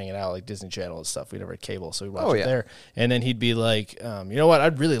when we were hanging out, like Disney Channel and stuff. We never had cable, so we watched it there. And then he'd be like, you know what?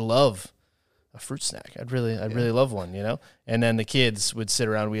 I'd really love a fruit snack. I'd really love one, you know? And then the kids would sit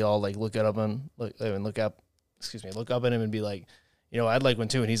around. We all like look up at him and be like, you know, I'd like one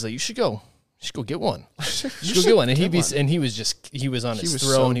too. And he's like, you should go get one. You should go get one. And he was on his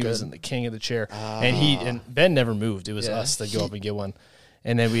throne. He was in the king of the chair. And Ben never moved. It was us that go up and get one.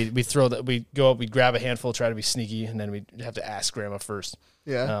 And then we'd go up, we'd grab a handful, try to be sneaky, and then we'd have to ask Grandma first.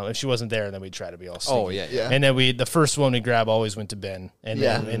 Yeah. If she wasn't there, then we'd try to be all sneaky. Oh yeah. And then the first one we grab always went to Ben. And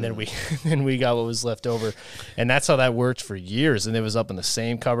then we got what was left over. And that's how that worked for years. And it was up in the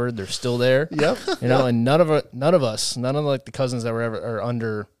same cupboard. They're still there. Yep. You know, and none of like the cousins that were ever are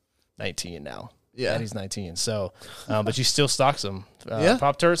under 19 now. Yeah. Daddy's 19. So, but she still stocks them. Yeah.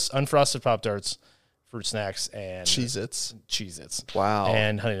 Pop-Tarts, unfrosted Pop-Tarts, fruit snacks, and Cheez-Its. Wow.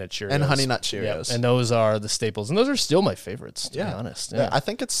 And Honey Nut Cheerios. Yep. And those are the staples. And those are still my favorites, to be honest. Yeah. I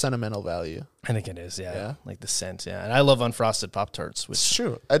think it's sentimental value. I think it is, yeah. Like the scent, yeah. And I love unfrosted Pop-Tarts. It's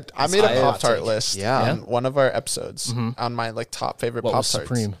true. I made a Pop-Tart list on one of our episodes on my like top favorite Pop-Tarts. What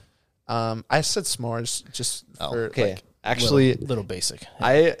was supreme? I said s'mores just for like actually little basic.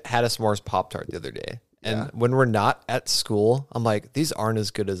 I had a s'mores Pop-Tart the other day. And when we're not at school, I'm like, these aren't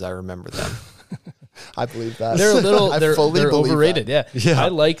as good as I remember them. I believe that. They're they're overrated. That. Yeah. I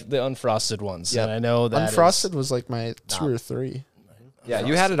like the unfrosted ones. Yeah. And I know that unfrosted was like my 2 or 3. Yeah,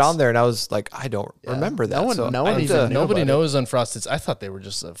 you had it on there, and I was like, I don't remember that. Nobody knows unfrosted. I thought they were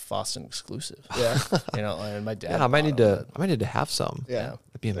just a Boston exclusive. Yeah, you know, and my dad. Yeah, I might need to have some. Yeah,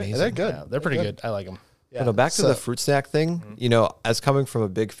 that'd be amazing. They're good. Yeah, they're pretty good. I like them. Yeah. Back to the fruit snack thing, you know, as coming from a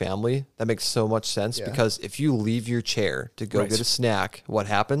big family, that makes so much sense because if you leave your chair to go get a snack, what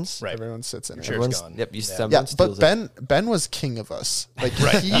happens? Right. Everyone sits in it. Everyone's gone. Yep. But Ben was king of us. Like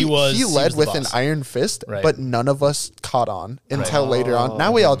he led with an iron fist, but none of us caught on until later on.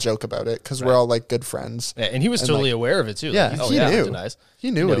 Now we all joke about it because we're all like good friends. Yeah, and he was totally aware of it too. Yeah, like,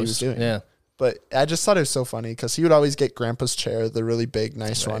 he knew what he was doing. Yeah. But I just thought it was so funny because he would always get Grandpa's chair, the really big,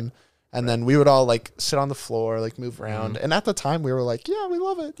 nice one. And then we would all like sit on the floor, like move around. And at the time we were like, yeah, we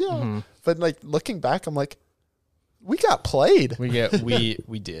love it. Yeah. But like looking back, I'm like, we got played. We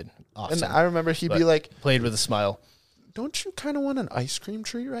did. Awesome. And I remember he'd be like, played with a smile. Don't you kind of want an ice cream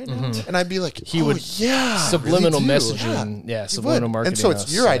treat right now? And I'd be like, subliminal messaging. Yeah, subliminal marketing. And so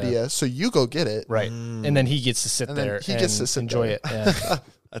it's your idea. So you go get it. Right. And then he gets to sit there and enjoy it. Yeah.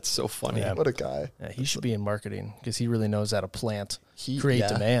 That's so funny. Yeah. What a guy. Yeah, he should be in marketing because he really knows how to create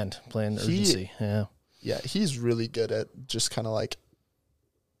demand, plan urgency. Yeah, he's really good at just kind of like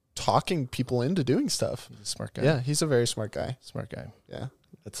talking people into doing stuff. He's a smart guy. Yeah, he's a very smart guy. Smart guy. Yeah.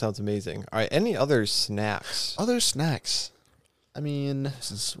 That sounds amazing. All right, any other snacks? I mean,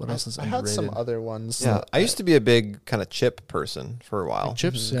 what else is I had some other ones. Yeah, I used to be a big kind of chip person for a while. Like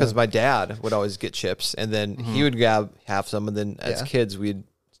chips? Because my dad would always get chips, and then he would have some, and then as kids,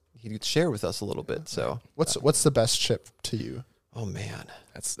 he'd share with us a little bit. So what's the best chip to you? Oh man,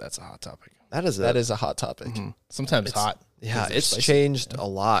 that's a hot topic. That is a hot topic. Sometimes it's hot. Yeah, it's changed a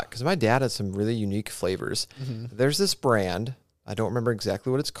lot because my dad had some really unique flavors. There's this brand, I don't remember exactly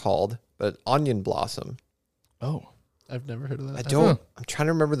what it's called, but Onion Blossom. Oh, I've never heard of that. I'm trying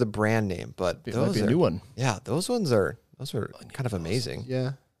to remember the brand name, but it might be a new one. Yeah, those are kind of amazing.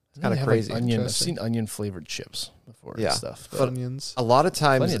 Yeah. It's kind of crazy. Like I've seen onion flavored chips before and stuff. But onions. A lot of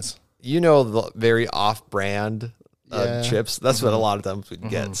times, the very off-brand chips. That's what a lot of them would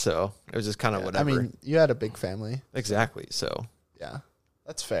get. So it was just kind of whatever. I mean, you had a big family. Exactly. So yeah,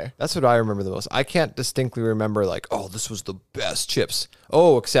 that's fair. That's what I remember the most. I can't distinctly remember like, oh, this was the best chips.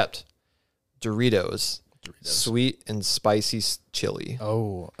 Oh, except Doritos. Doritos. Sweet and spicy chili.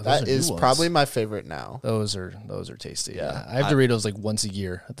 Oh, those That are new is ones. probably my favorite now. Those are tasty. Yeah. I have Doritos like once a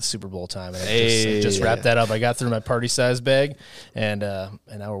year at the Super Bowl time. And I Hey. just wrapped that up. I got through my party size bag, and now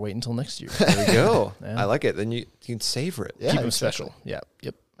we're waiting until next year. There we go. Yeah. I like it. Then you can savor it. Yeah, Keep them exactly. special. Yeah.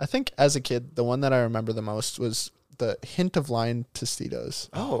 Yep. I think as a kid, the one that I remember the most was the hint of lime Tostitos.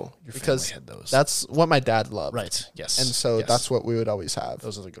 Oh, Your Because family had those. That's what my dad loved. Right. Yes. And so Yes. that's what we would always have.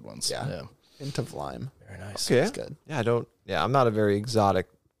 those are the good ones. Yeah. Hint of lime. Very nice. okay. It's good. Yeah, I'm not a very exotic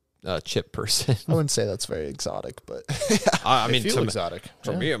chip person. I wouldn't say that's very exotic, but I They mean, feel to, exotic.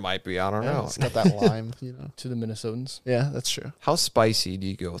 for Yeah. me, it might be. I don't know. it's got that lime, To the Minnesotans. Yeah, that's true. How spicy do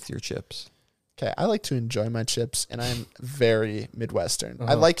you go with your chips? Okay, I like to enjoy my chips, and I'm very Midwestern. I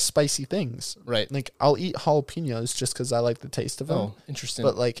Uh-huh. like spicy things. Right. Like, I'll eat jalapenos just because I like the taste of them. Oh, interesting.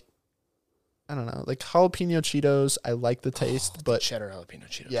 But, like, I don't know. Like, jalapeno Cheetos, I like the taste, but cheddar jalapeno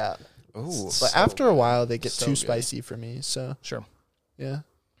Cheetos. yeah. Oh, But So after a while, they get So too good. spicy for me. So, Sure. yeah.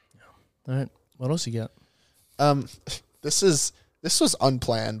 All right. What else you got? This was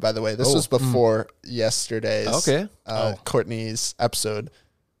unplanned, by the way. This was before yesterday's okay. Courtney's episode.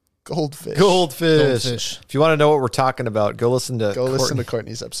 Goldfish. Goldfish. If you want to know what we're talking about, go listen to Listen to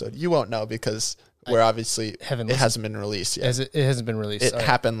Courtney's episode. You won't know because we're obviously haven't it listened. hasn't been released yet. It hasn't been released. It All right.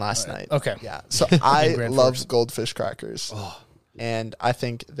 happened last night. Okay. Yeah. So I Grand love Forks. goldfish crackers. And I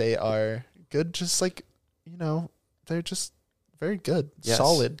think they are good, just like, they're just very good. Yes.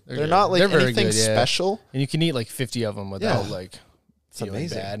 Solid. They're They're good. not like They're very anything good, yeah. special. And you can eat like 50 of them without Yeah. like It's feeling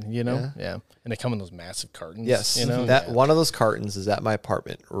amazing. bad, Yeah. And they come in those massive cartons. Yes, You know? that Yeah. one of those cartons is at my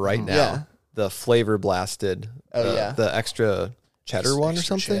apartment right now. Yeah. The flavor blasted. Oh, yeah. The extra cheddar one or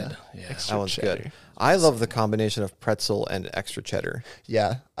Extra something. cheddar. Yeah. That one's cheddar. good. I love the combination of pretzel and extra cheddar.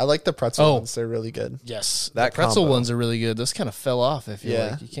 Yeah. I like the pretzel Oh. ones. They're really good. Yes. That the pretzel combo. ones are really good. Those kind of fell off. I feel Yeah.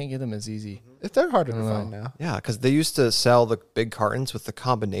 like you can't get them as easy. If they're harder to find now. Yeah, because they used to sell the big cartons with the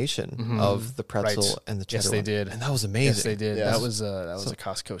combination of the pretzel Right. and the cheddar. Yes, they one. did. And that was amazing. Yes, they did. Yeah. That was a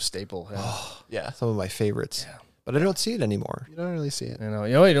Costco staple. Yeah. Yeah. Some of my favorites. But I don't see it anymore. You don't really see it. You know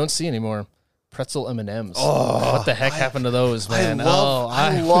what you don't see anymore? Pretzel M&Ms. Oh, what the heck happened to those, man?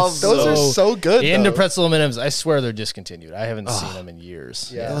 I love was Those are so good. into though. pretzel M&Ms. I swear they're discontinued. I haven't seen them in years.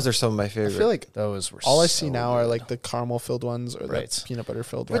 Yeah. Those are some of my I favorites. feel like Those were all I so see now are good. like the caramel filled ones or Right. the peanut butter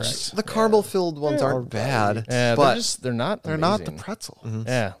filled Which ones. the caramel filled ones They're aren't bad. Yeah, but they're not They're not the amazing. pretzel.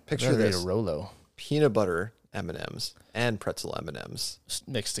 Yeah, Picture they're ready this. to Rolo peanut butter M&Ms and pretzel M&Ms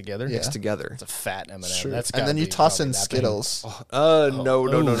mixed together. Yeah. mixed together. It's a fat M&M. Sure. That's And gotta then you be toss probably in that big. Skittles. No.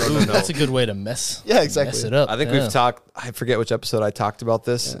 Ooh, That's a good way to mess. Yeah, exactly. Mess it up. I think yeah. we've talked. I forget which episode I talked about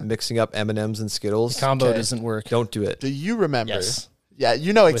this. Mixing up M&Ms and Skittles. Combo Okay. doesn't work. Don't do it. Do you remember? Yes. Yeah,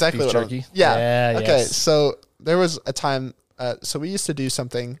 you know exactly beef what I'm- jerky? Yeah. Yeah, Okay, yes. so there was a time. So we used to do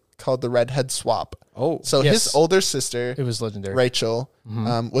something called the redhead swap. Oh, So Yes. his older sister, It was legendary. Rachel,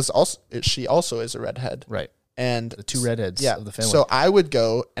 was also she also is a redhead. Right. And The two redheads yeah, of the family. so I would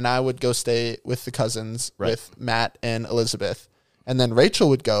go stay with the cousins Right. with Matt and Elizabeth, and then Rachel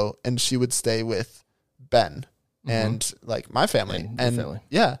would go and she would stay with Ben and like my family And your family.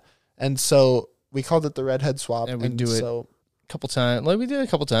 yeah, and so we called it the redhead swap, And we'd do it so couple times. Like we did a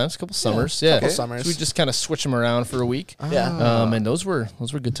couple times, a couple summers. Yeah. couple summers. So we just kind of switch them around for a week. yeah. And those were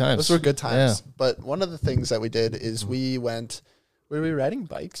good times. Those were good times. Yeah. But one of the things that we did is we went. Were we riding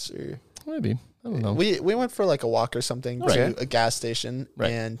bikes or Maybe. I don't know. we went for like a walk or something Okay. to a gas station,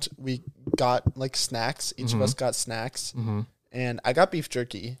 Right. and we got like snacks. Each of us got snacks, and I got beef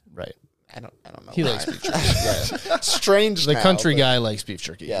jerky. Right. I don't know. He why. likes beef jerky. Yeah. Strange. The now, country but- guy likes beef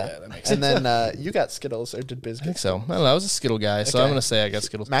jerky. Yeah. Yeah, that makes sense. And then you got Skittles or did Biz I think get so. I don't know. I was a Skittle guy, so Okay. I'm going to say I got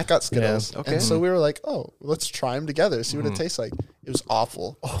Skittles. Matt got Skittles. Okay. And so we were like, oh, let's try them together, see what it tastes like. It was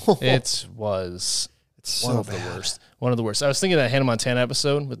awful. It was it's one so of the bad. worst. One of the worst. I was thinking of that Hannah Montana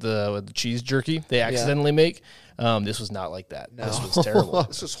episode with the cheese jerky they accidentally make. This was not like that. This was terrible.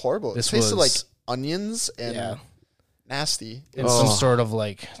 This was horrible. This it tasted like was- onions and Yeah. nasty. And some sort of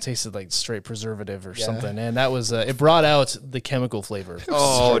like tasted like straight preservative or Yeah. something. And that was it brought out the chemical flavor.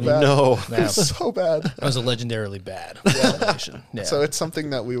 Oh so bad. no. It was so bad. That was a legendarily bad combination. Yeah. So it's something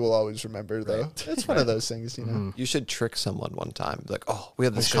that we will always remember, though. It's one of those things, you know. You should trick someone one time. Be like, oh, we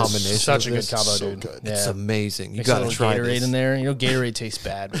have this should. combination. Such of a good this. combo, so dude. good. Yeah. It's amazing. You Mix a got to little try Gatorade this. in there. You know, Gatorade tastes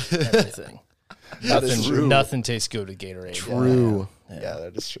bad with everything. is true. Nothing tastes good with Gatorade. True. Yeah,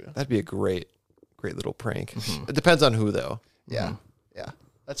 that is true. That'd be a great little prank. It depends on who though. Yeah, yeah,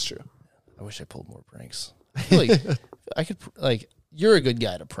 that's true. I wish I pulled more pranks. I feel like I could like you're a good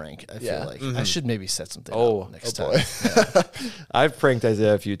guy to prank. I Yeah. feel like I should maybe set something Oh. up next Oh, time. boy. I've pranked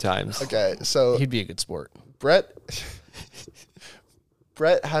Isaiah a few times. Okay, so He'd be a good sport.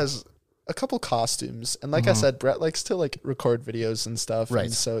 Brett has a couple costumes, and like I said, Brett likes to like record videos and stuff, Right.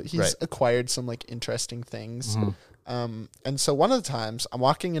 And so he's acquired some like interesting things. And so one of the times I'm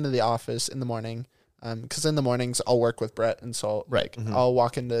walking into the office in the morning, because in the mornings I'll work with Brett, and so I'll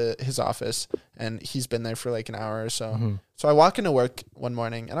walk into his office, and he's been there for like an hour or so. So I walk into work one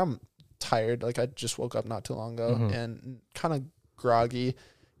morning, and I'm tired, like I just woke up not too long ago, and kind of groggy.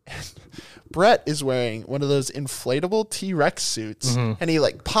 Brett is wearing one of those inflatable T-Rex suits, and he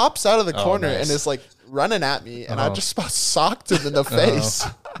like pops out of the corner and is like running at me, and I just about socked him in the face.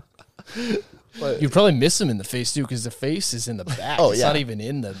 But You'd probably miss him in the face too, because the face is in the back. It's not even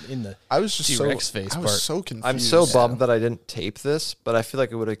in the. I was just T-Rex face I part. was so confused. I'm so bummed that I didn't tape this, but I feel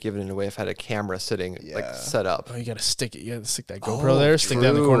like it would have given it away if I had a camera sitting like set up. Oh, you gotta stick it. You gotta stick that GoPro there, stick that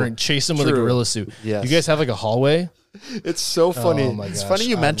in the corner, and chase him with a True. gorilla suit. Yes. You guys have like a hallway. It's so funny. Oh my It's gosh, funny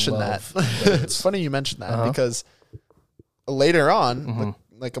you I mentioned love that. It's funny you mentioned that because later on,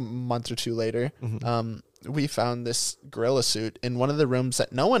 like a month or two later, we found this gorilla suit in one of the rooms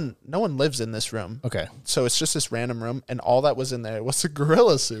that no one lives in this room. Okay. So it's just this random room, and all that was in there was a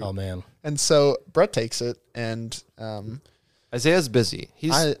gorilla suit. Oh man. And so Brett takes it, and Isaiah's busy.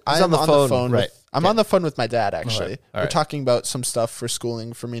 He's I'm on the phone. Right. I'm on the phone with my dad, actually. All We're right. talking about some stuff for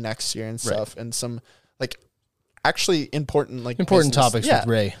schooling for me next year and stuff, and some like actually important business. Topics with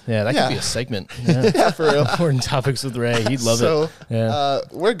Ray. Yeah, that could be a segment. Yeah, Yeah, for real. important topics with Ray. He'd love it. Yeah.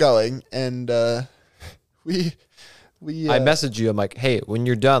 We're going, and we I messaged you. I'm like, hey, when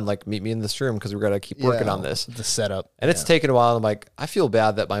you're done, like meet me in this room because we're gonna keep working on this. The setup. And it's taken a while. I'm like, I feel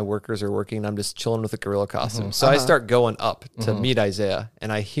bad that my workers are working, and I'm just chilling with a gorilla costume. So I start going up to meet Isaiah,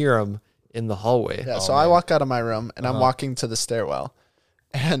 and I hear him in the hallway. Yeah, so I walk out of my room, and I'm walking to the stairwell,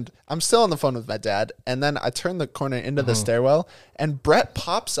 and I'm still on the phone with my dad, and then I turn the corner into the stairwell, and Brett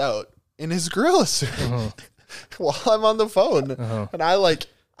pops out in his gorilla suit while I'm on the phone, and I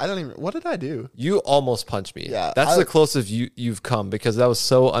don't even, what did I do? You almost punched me. Yeah, That's the closest you've come because that was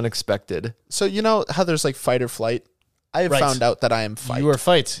so unexpected. So you know how there's like fight or flight? I have found out that I am fight. You are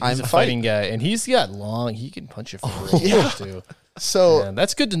fight. I'm He's a fighting guy, and he's got long. He can punch you for too. So Man,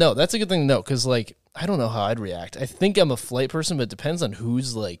 that's good to know. That's a good thing to know because, like, I don't know how I'd react. I think I'm a flight person, but it depends on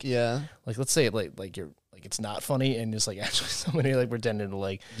who's like. yeah, Like, let's say like you're like it's not funny, and it's like actually somebody like pretending to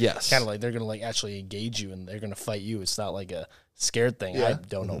like kind of like they're gonna like actually engage you and they're gonna fight you. It's not like a scared thing. I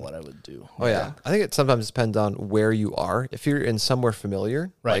don't know what I would do. Oh yeah, I think it sometimes depends on where you are. If you're in somewhere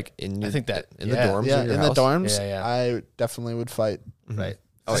familiar, like in your, I think that in the dorms, yeah, of your in house, the dorms, Yeah. I definitely would fight. Right.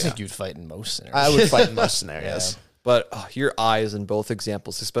 I think you'd fight in most scenarios. I would fight in most scenarios. But your eyes in both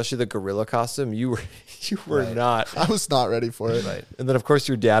examples, especially the gorilla costume, you were not. I was not ready for it. Right. And then of course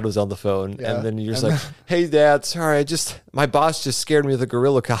your dad was on the phone, Yeah. and then you're just like, "Hey dad, sorry, my boss just scared me with a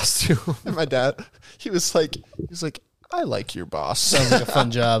gorilla costume." And my dad, he was like, I like your boss. Sounds like a fun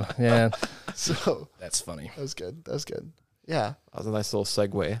job. Yeah. So That's funny. that was good. That was good. Yeah. That was a nice little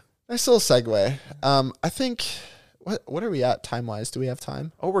segue. Nice little segue. I think what are we at time wise? Do we have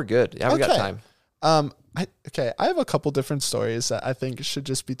time? Oh, we're good. Yeah, we got Okay. time. I have a couple different stories that I think should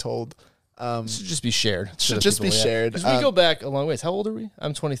just be told. Should just be shared. Should just be shared. 'Cause we go back a long ways. How old are we?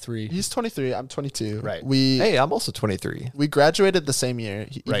 I'm 23. He's 23. I'm 22. Right. Hey, I'm also 23. We graduated the same year,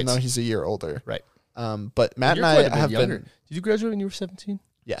 even Right. though he's a year older. Right. But Matt You're and quite a I bit have younger. been. Did you graduate when you were 17?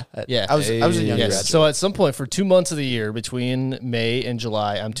 Yeah. Yeah. I was a young Yes. graduate. So at some point for 2 months of the year between May and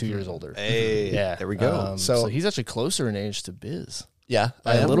July, I'm 2 years older. Hey, Yeah. there we go. So he's actually closer in age to Biz. Yeah,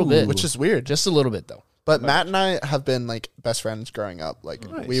 By a little bit. which is weird. Just a little bit though. But Matt and I have been like best friends growing up. Like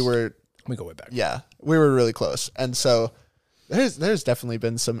we were, We go way back. we were really close. And so there's definitely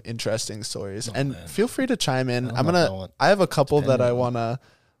been some interesting stories. And feel free to chime in. I have a couple that I want to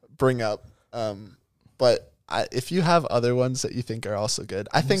bring up. But if you have other ones that you think are also good,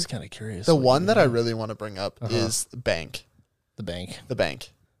 I think kind of curious. the one that I really want to bring up is the bank. The bank. The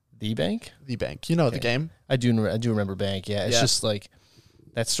bank. The bank? The bank. You know the game? I do remember bank. Yeah. It's Yeah. just like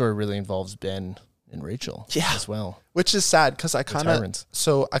that story really involves Ben and Rachel as well. Which is sad because I kind of tyrants.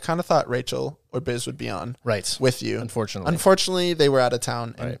 thought Rachel or Biz would be on Right. with you. Unfortunately. They were out of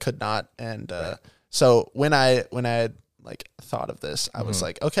town and could not. And so when I had like thought of this, I was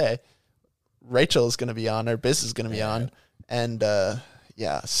like, okay, Rachel is going to be on or Biz is going to be on. And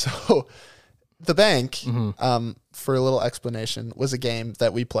so the bank, for a little explanation, was a game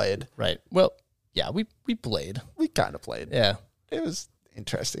that we played. Right. Well, yeah, we played. We kind of played. Yeah. It was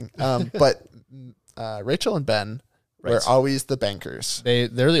interesting. But Rachel and Ben were always the bankers. They're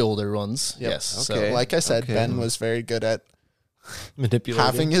the older ones. Yep. Yes. Okay. So like I said, Ben was very good at Manipulating.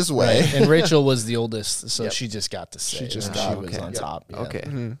 having his way. And Rachel was the oldest, so Yep. she just got to say. She just when got- she was on top. Yeah.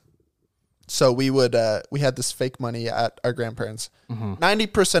 Okay. So we had this fake money at our grandparents.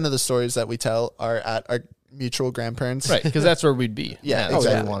 90% of the stories that we tell are at our mutual grandparents. Right, because that's where we'd be. Yeah,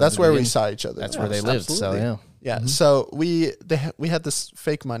 exactly. That's where we saw each other. That's where they lived. Absolutely. So yeah. So we had this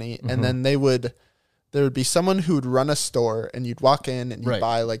fake money, and then there would be someone who would run a store, and you'd walk in and you'd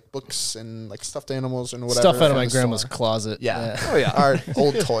buy like books and like stuffed animals and whatever. Stuff out of my grandma's closet. Yeah. Oh yeah. Our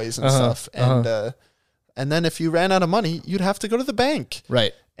old toys and stuff. And then if you ran out of money, you'd have to go to the bank.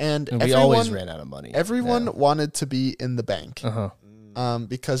 Right. And we always ran out of money. Everyone wanted to be in the bank.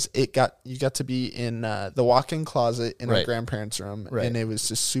 Because you got to be in the walk-in closet in our grandparents' room, and it was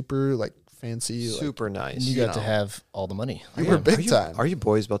just super like fancy, super nice. And you got to have all the money. You were big time. Are you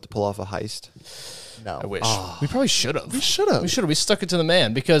boys about to pull off a heist? No, I wish we probably should have. We should have. We stuck it to the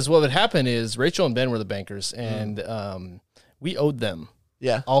man, because what would happen is Rachel and Ben were the bankers, and we owed them.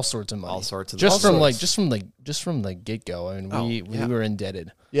 Yeah, all sorts of money. All sorts of just from the get go. I mean, we were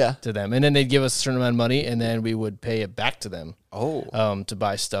indebted. To them, and then they'd give us a certain amount of money, and then we would pay it back to them. To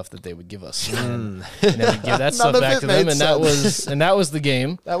buy stuff that they would give us, and then we'd give that stuff back to them, and that was the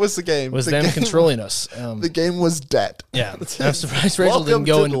game. That was the game. Was them controlling us. The game was debt. Yeah, I'm surprised Rachel didn't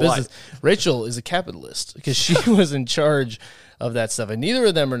go into business. Rachel is a capitalist because she was in charge of that stuff, and neither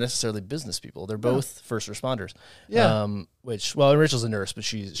of them are necessarily business people. They're both first responders. Yeah. Rachel's a nurse, but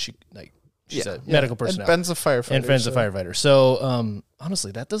she's a medical personnel. And Ben's a firefighter. So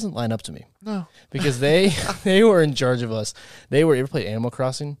honestly, that doesn't line up to me. No, because they were in charge of us. You ever played Animal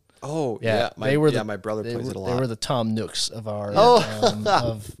Crossing? Oh yeah, my brother plays it a lot. They were the Tom Nooks of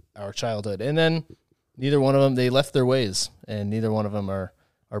our childhood, and then neither one of them, they left their ways, and neither one of them are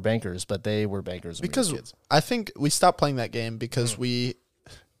bankers, but they were bankers because we were kids. I think we stopped playing that game because we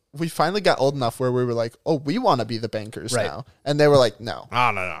finally got old enough where we were like, oh, we want to be the bankers now, and they were like, no,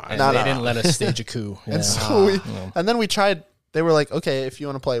 no, they didn't let us stage a coup, and so and then we tried. They were like, okay, if you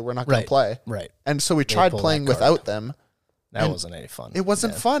want to play, we're not going to play, right? And so we tried playing without them. That wasn't any fun. It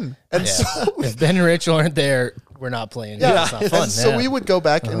wasn't fun, and so if Ben and Rachel aren't there, we're not playing. Yeah, it's not fun. And so we would go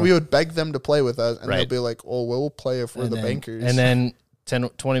back and we would beg them to play with us, and they'll be like, oh, we'll play if we're the bankers, and then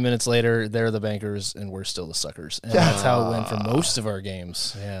 20 minutes later, they're the bankers, and we're still the suckers. And that's how it went for most of our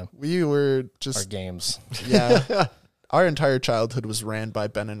games. Yeah. We were just... Our games. Yeah. Our entire childhood was ran by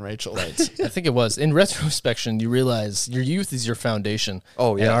Ben and Rachel. Right. I think it was. In retrospection, you realize your youth is your foundation.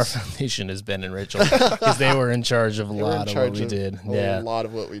 Oh, yeah. And our foundation is Ben and Rachel, because they were in charge of a lot of what we did. A lot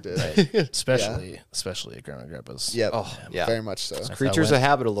of what we did. Right. Especially at Grandma and Grandpa's. Yep. Oh, yeah. Very much so. It's creatures of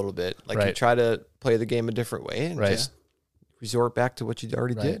habit a little bit. Like you try to play the game a different way and just resort back to what you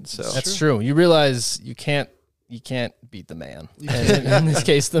already did. So that's true. You realize you can't beat the man. And in this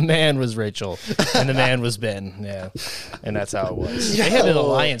case, the man was Rachel, and the man was Ben. Yeah, and that's how it was. They had an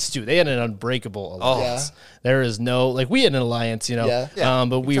alliance too. They had an unbreakable alliance. There is no we had an alliance,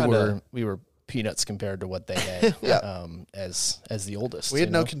 but we were peanuts compared to what they had. As the oldest, we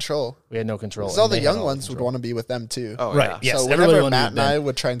had no control. We had no control. Because all the young ones would want to be with them too. Oh, right. Yes. So whenever Matt and I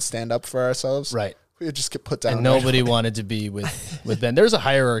would try and stand up for ourselves, right. We would just get put down. And nobody wanted to be with Ben. There's a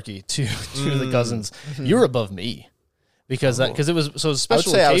hierarchy to the cousins. You're above me because it was a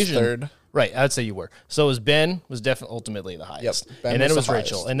special occasion. I was third. Right, I'd say you were. So it was Ben was definitely ultimately the highest. Yep, and then it was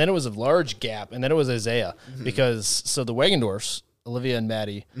Rachel. And then it was a large gap. And then it was Isaiah because the Wagendorfs, Olivia and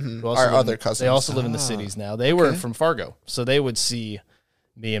Maddie, who also our other cousins. They also live in the cities now. They were from Fargo, so they would see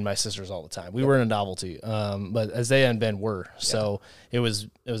me and my sisters all the time. We weren't a novelty, but Isaiah and Ben were. So it was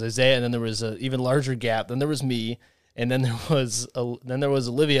Isaiah, and then there was an even larger gap. Then there was me, and then there was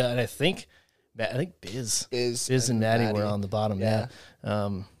Olivia, and I think Biz and Maddie were on the bottom. Yeah.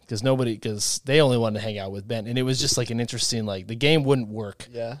 Because they only wanted to hang out with Ben, and it was just an interesting the game wouldn't work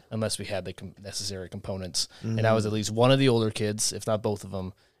unless we had the necessary components, and I was at least one of the older kids, if not both of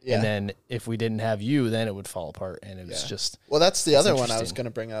them. Yeah. And then if we didn't have you, then it would fall apart, and it was just. Well, that's the other one I was going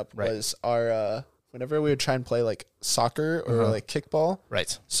to bring up was our whenever we would try and play soccer or kickball.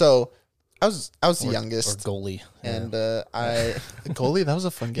 Right. So I was the youngest or goalie, and goalie. That was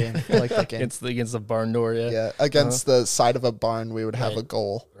a fun game. I like that game against the barn door. Yeah. Against the side of a barn, we would have a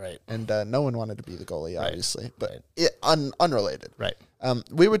goal. Right. And no one wanted to be the goalie, obviously, but unrelated. Right.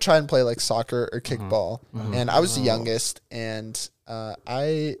 We would try and play soccer or kickball, and I was the youngest, and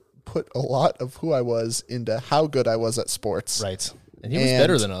I put a lot of who I was into how good I was at sports. Right. And he was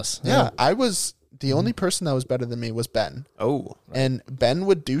better than us. Yeah, I was. The only person that was better than me was Ben. Oh. Right. And Ben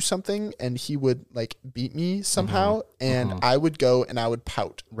would do something, and he would, beat me somehow, and I would go and I would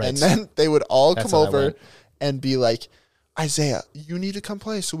pout. Right. And then they would all come over and be like, Isaiah, you need to come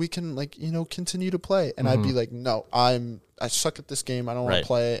play so we can, continue to play. And I'd be like, no, I'm I suck at this game. I don't want to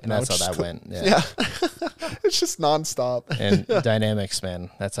play. And that's how that went. Yeah. It's just nonstop. And dynamics, man.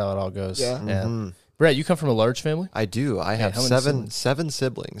 That's how it all goes. Yeah. Mm-hmm. Brett, you come from a large family? I do. I have seven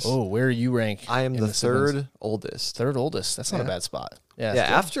siblings. Oh, where you rank? I am the third oldest. Third oldest. That's not a bad spot. Yeah. Yeah.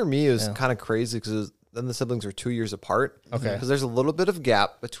 After me, it was kind of crazy because then the siblings were 2 years apart. Okay. Because there's a little bit of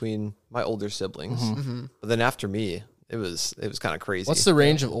gap between my older siblings. But then after me, it was kind of crazy. What's the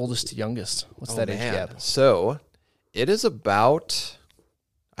range of oldest to youngest? What's that age gap? So it is about,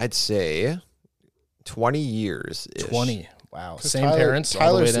 I'd say, 20 years. 20. Wow. Same parents.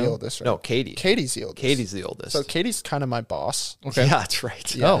 Tyler's the oldest, right? No, Katie. Katie's the oldest. Katie's the oldest. So Katie's kind of my boss. Okay. Yeah, that's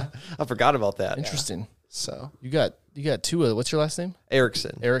right. Yeah. Oh, I forgot about that. interesting. So you got two. What's your last name?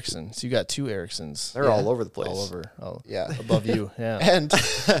 Erickson. Erickson. So you got two Ericksons. They're all over the place. All over. Oh, yeah. Above you. Yeah. And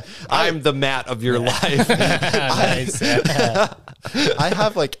I'm the Matt of your life. Nice. I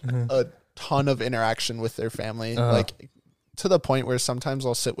have like a ton of interaction with their family, like to the point where sometimes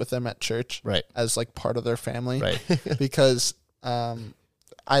I'll sit with them at church, Right. as like part of their family, Right. because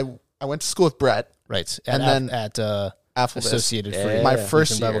I went to school with Brett, Right. And then at Affledis, Associated Yeah. Free. my Ethan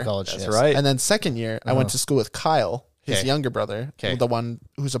first Bible year. College. That's yes. right. And then second year, I went to school with Kyle, his Okay. younger brother, Okay. the one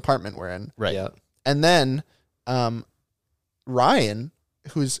whose apartment we're in. Right. Yeah. And then Ryan,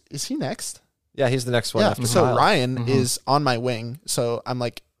 is he next? Yeah, he's the next one after So Kyle. Ryan is on my wing, so I'm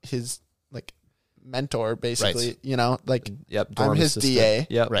like his like mentor, basically. Right. You know, like Yep. I'm dorm his assistant. DA.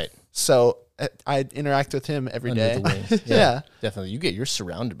 Yep. Right. So I interact with him every Under day. the wing. Yeah. Definitely. You're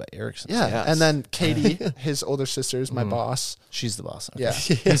surrounded by Ericksons. Yeah. Yes. And then Katie, his older sister, is my boss. She's the boss. Okay.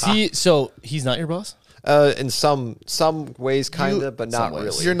 Yeah. Is he? So he's not your boss? In some ways, kind of, but not some ways.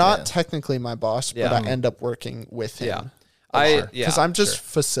 really. You're not Yeah. technically my boss, Yeah. but I end up working with him. Yeah. Sure. Because I'm just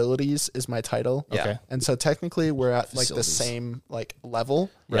facilities is my title. Yeah. Okay. And so technically we're at like the Facilities. same like level.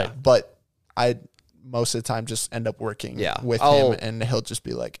 Right. But I most of the time just end up working with him, and he'll just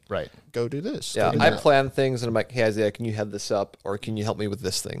be like, Right. go do this. Yeah, go do I that. plan things and I'm like, hey, Isaiah, can you head this up or can you help me with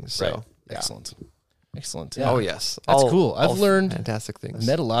this thing? So, Right. Excellent. Excellent. oh, yes. That's cool. I've learned, fantastic things. I've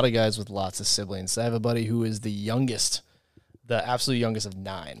met a lot of guys with lots of siblings. I have a buddy who is the youngest, the absolute youngest of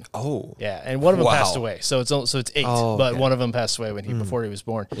 9. Oh, Yeah, and one of them Wow. passed away. So it's 8, Oh, but okay. one of them passed away when before he was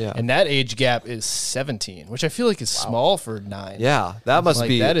born. Yeah. And that age gap is 17, which I feel like is small for 9. yeah. That must Like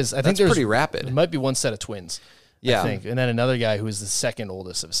be, that is. I think that's there's pretty It rapid. might be one set of twins. Yeah. I think, and then another guy who is the second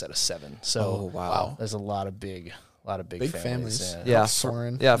oldest of a set of 7. So Oh, wow. there's a lot of big Big families. families. Yeah. Yeah.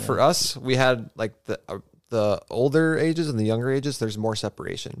 Soren. For us, we had like the older ages and the younger ages, there's more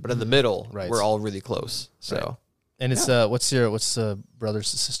separation. But in the middle, Right. we're all really close. So And it's what's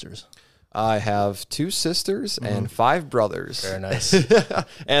brothers and sisters? I have 2 sisters and 5 brothers. Very nice.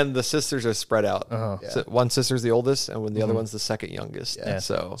 And the sisters are spread out. Uh-huh. So one sister's the oldest, and when the other one's the second youngest. Yeah.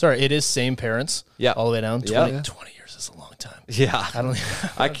 So Sorry, it is same parents. Yeah. All the way down. Yeah. 20 years is a long time. yeah, I don't.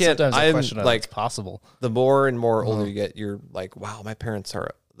 I can't. Sometimes I I'm question if like it's possible. the more and more older you get, you're like, wow, my parents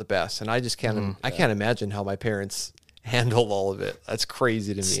are the best, and I just can't. I can't imagine how my parents handled all of it. That's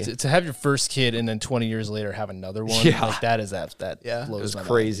crazy to me. To have your first kid and then 20 years later have another one, Yeah. like that Yeah. blows It was my mind.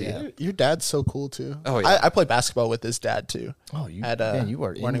 crazy. Yeah. Your dad's so cool too. Oh, yeah. I play basketball with his dad too. Oh, you At you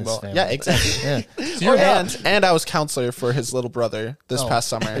are in morning this ball. family. Yeah, exactly. Yeah. So you're and I was counselor for his little brother this past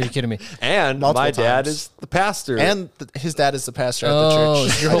summer. Are you kidding me? And Multiple my dad times. is the pastor. And his dad is the pastor at the Oh,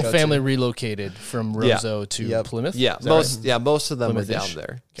 church. so your I whole go to. family relocated from Roseau to Yep. Plymouth? yeah, Is that most of them are Plymouth-ish? down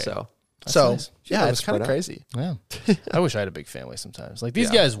there. Okay. So So nice. yeah, that it's was kind of spread out. crazy. Yeah. I wish I had a big family sometimes. Like these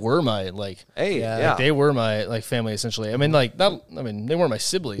Yeah. guys were my like hey, Yeah. yeah, they were my like family essentially. I mean like they weren't my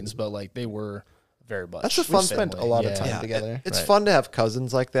siblings, but like they were very much. That's a fun family. spent a lot of Yeah. time yeah. together. It's Right. fun to have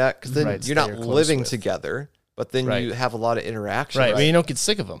cousins like that because then Right, you're that not you're close living with. together, but then Right. you have a lot of interaction. Right, but you don't get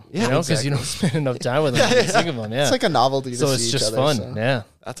sick of them. Yeah, you know, because you don't spend enough time with them. You get sick of them. Yeah, It's like a novelty to so see it's each just other, fun. so Yeah,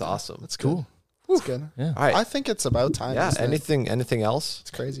 That's awesome. It's cool. It's good. Yeah. All right. I think it's about time. yeah. isn't it? Anything else?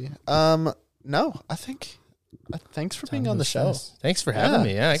 It's crazy. No, I think. Thanks for being on the show. Thanks for having Yeah.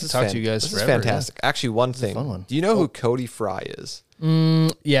 me. Yeah, I This can is talk to you guys This forever. is fantastic. Actually, one thing. fun one. Do you know who Cody Fry is?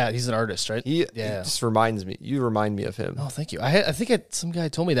 Yeah, he's an artist, right? He yeah. just reminds me. You remind me of him. Oh, thank you. I think some guy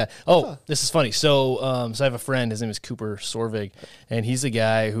told me that. Oh, this is funny. So, so I have a friend. His name is Cooper Sorvig, and he's a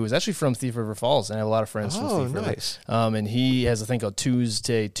guy who is actually from Thief River Falls, and I have a lot of friends from Oh, Thief River. nice. And he has a thing called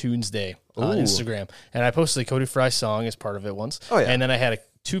Tuesday on Ooh. Instagram, and I posted a Cody Fry song as part of it once. Oh, yeah. And then I had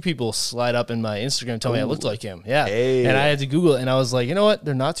two people slide up in my Instagram and tell me I looked like him. Yeah. Hey. And I had to Google it, and I was like, you know what?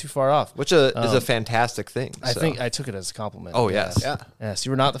 They're not too far off. Which is a fantastic thing. I so. think I took it as a compliment. Oh, yes. Yeah. Yes,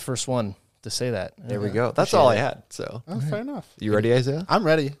 you were not the first one to say that. There we go. That's all I had. So, Oh, fair enough. you ready, Isaiah? I'm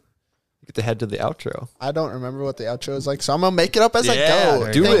ready. get to head to the outro. I don't remember what the outro is like, so I'm going to make it up as I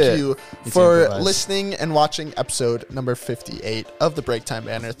go. Do Thank it. you for listening and watching episode number 58 of the Break Time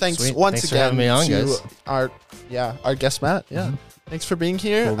Banner. Thanks once again for having me on, to guys. our guest, Matt. Yeah. Mm-hmm. Thanks for being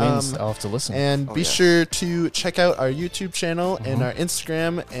here. I'll have to listen. And be sure to check out our YouTube channel and our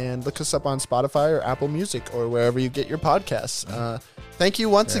Instagram and look us up on Spotify or Apple Music or wherever you get your podcasts. Thank you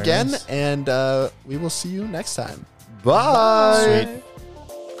once again, and we will see you next time. Bye. Sweet.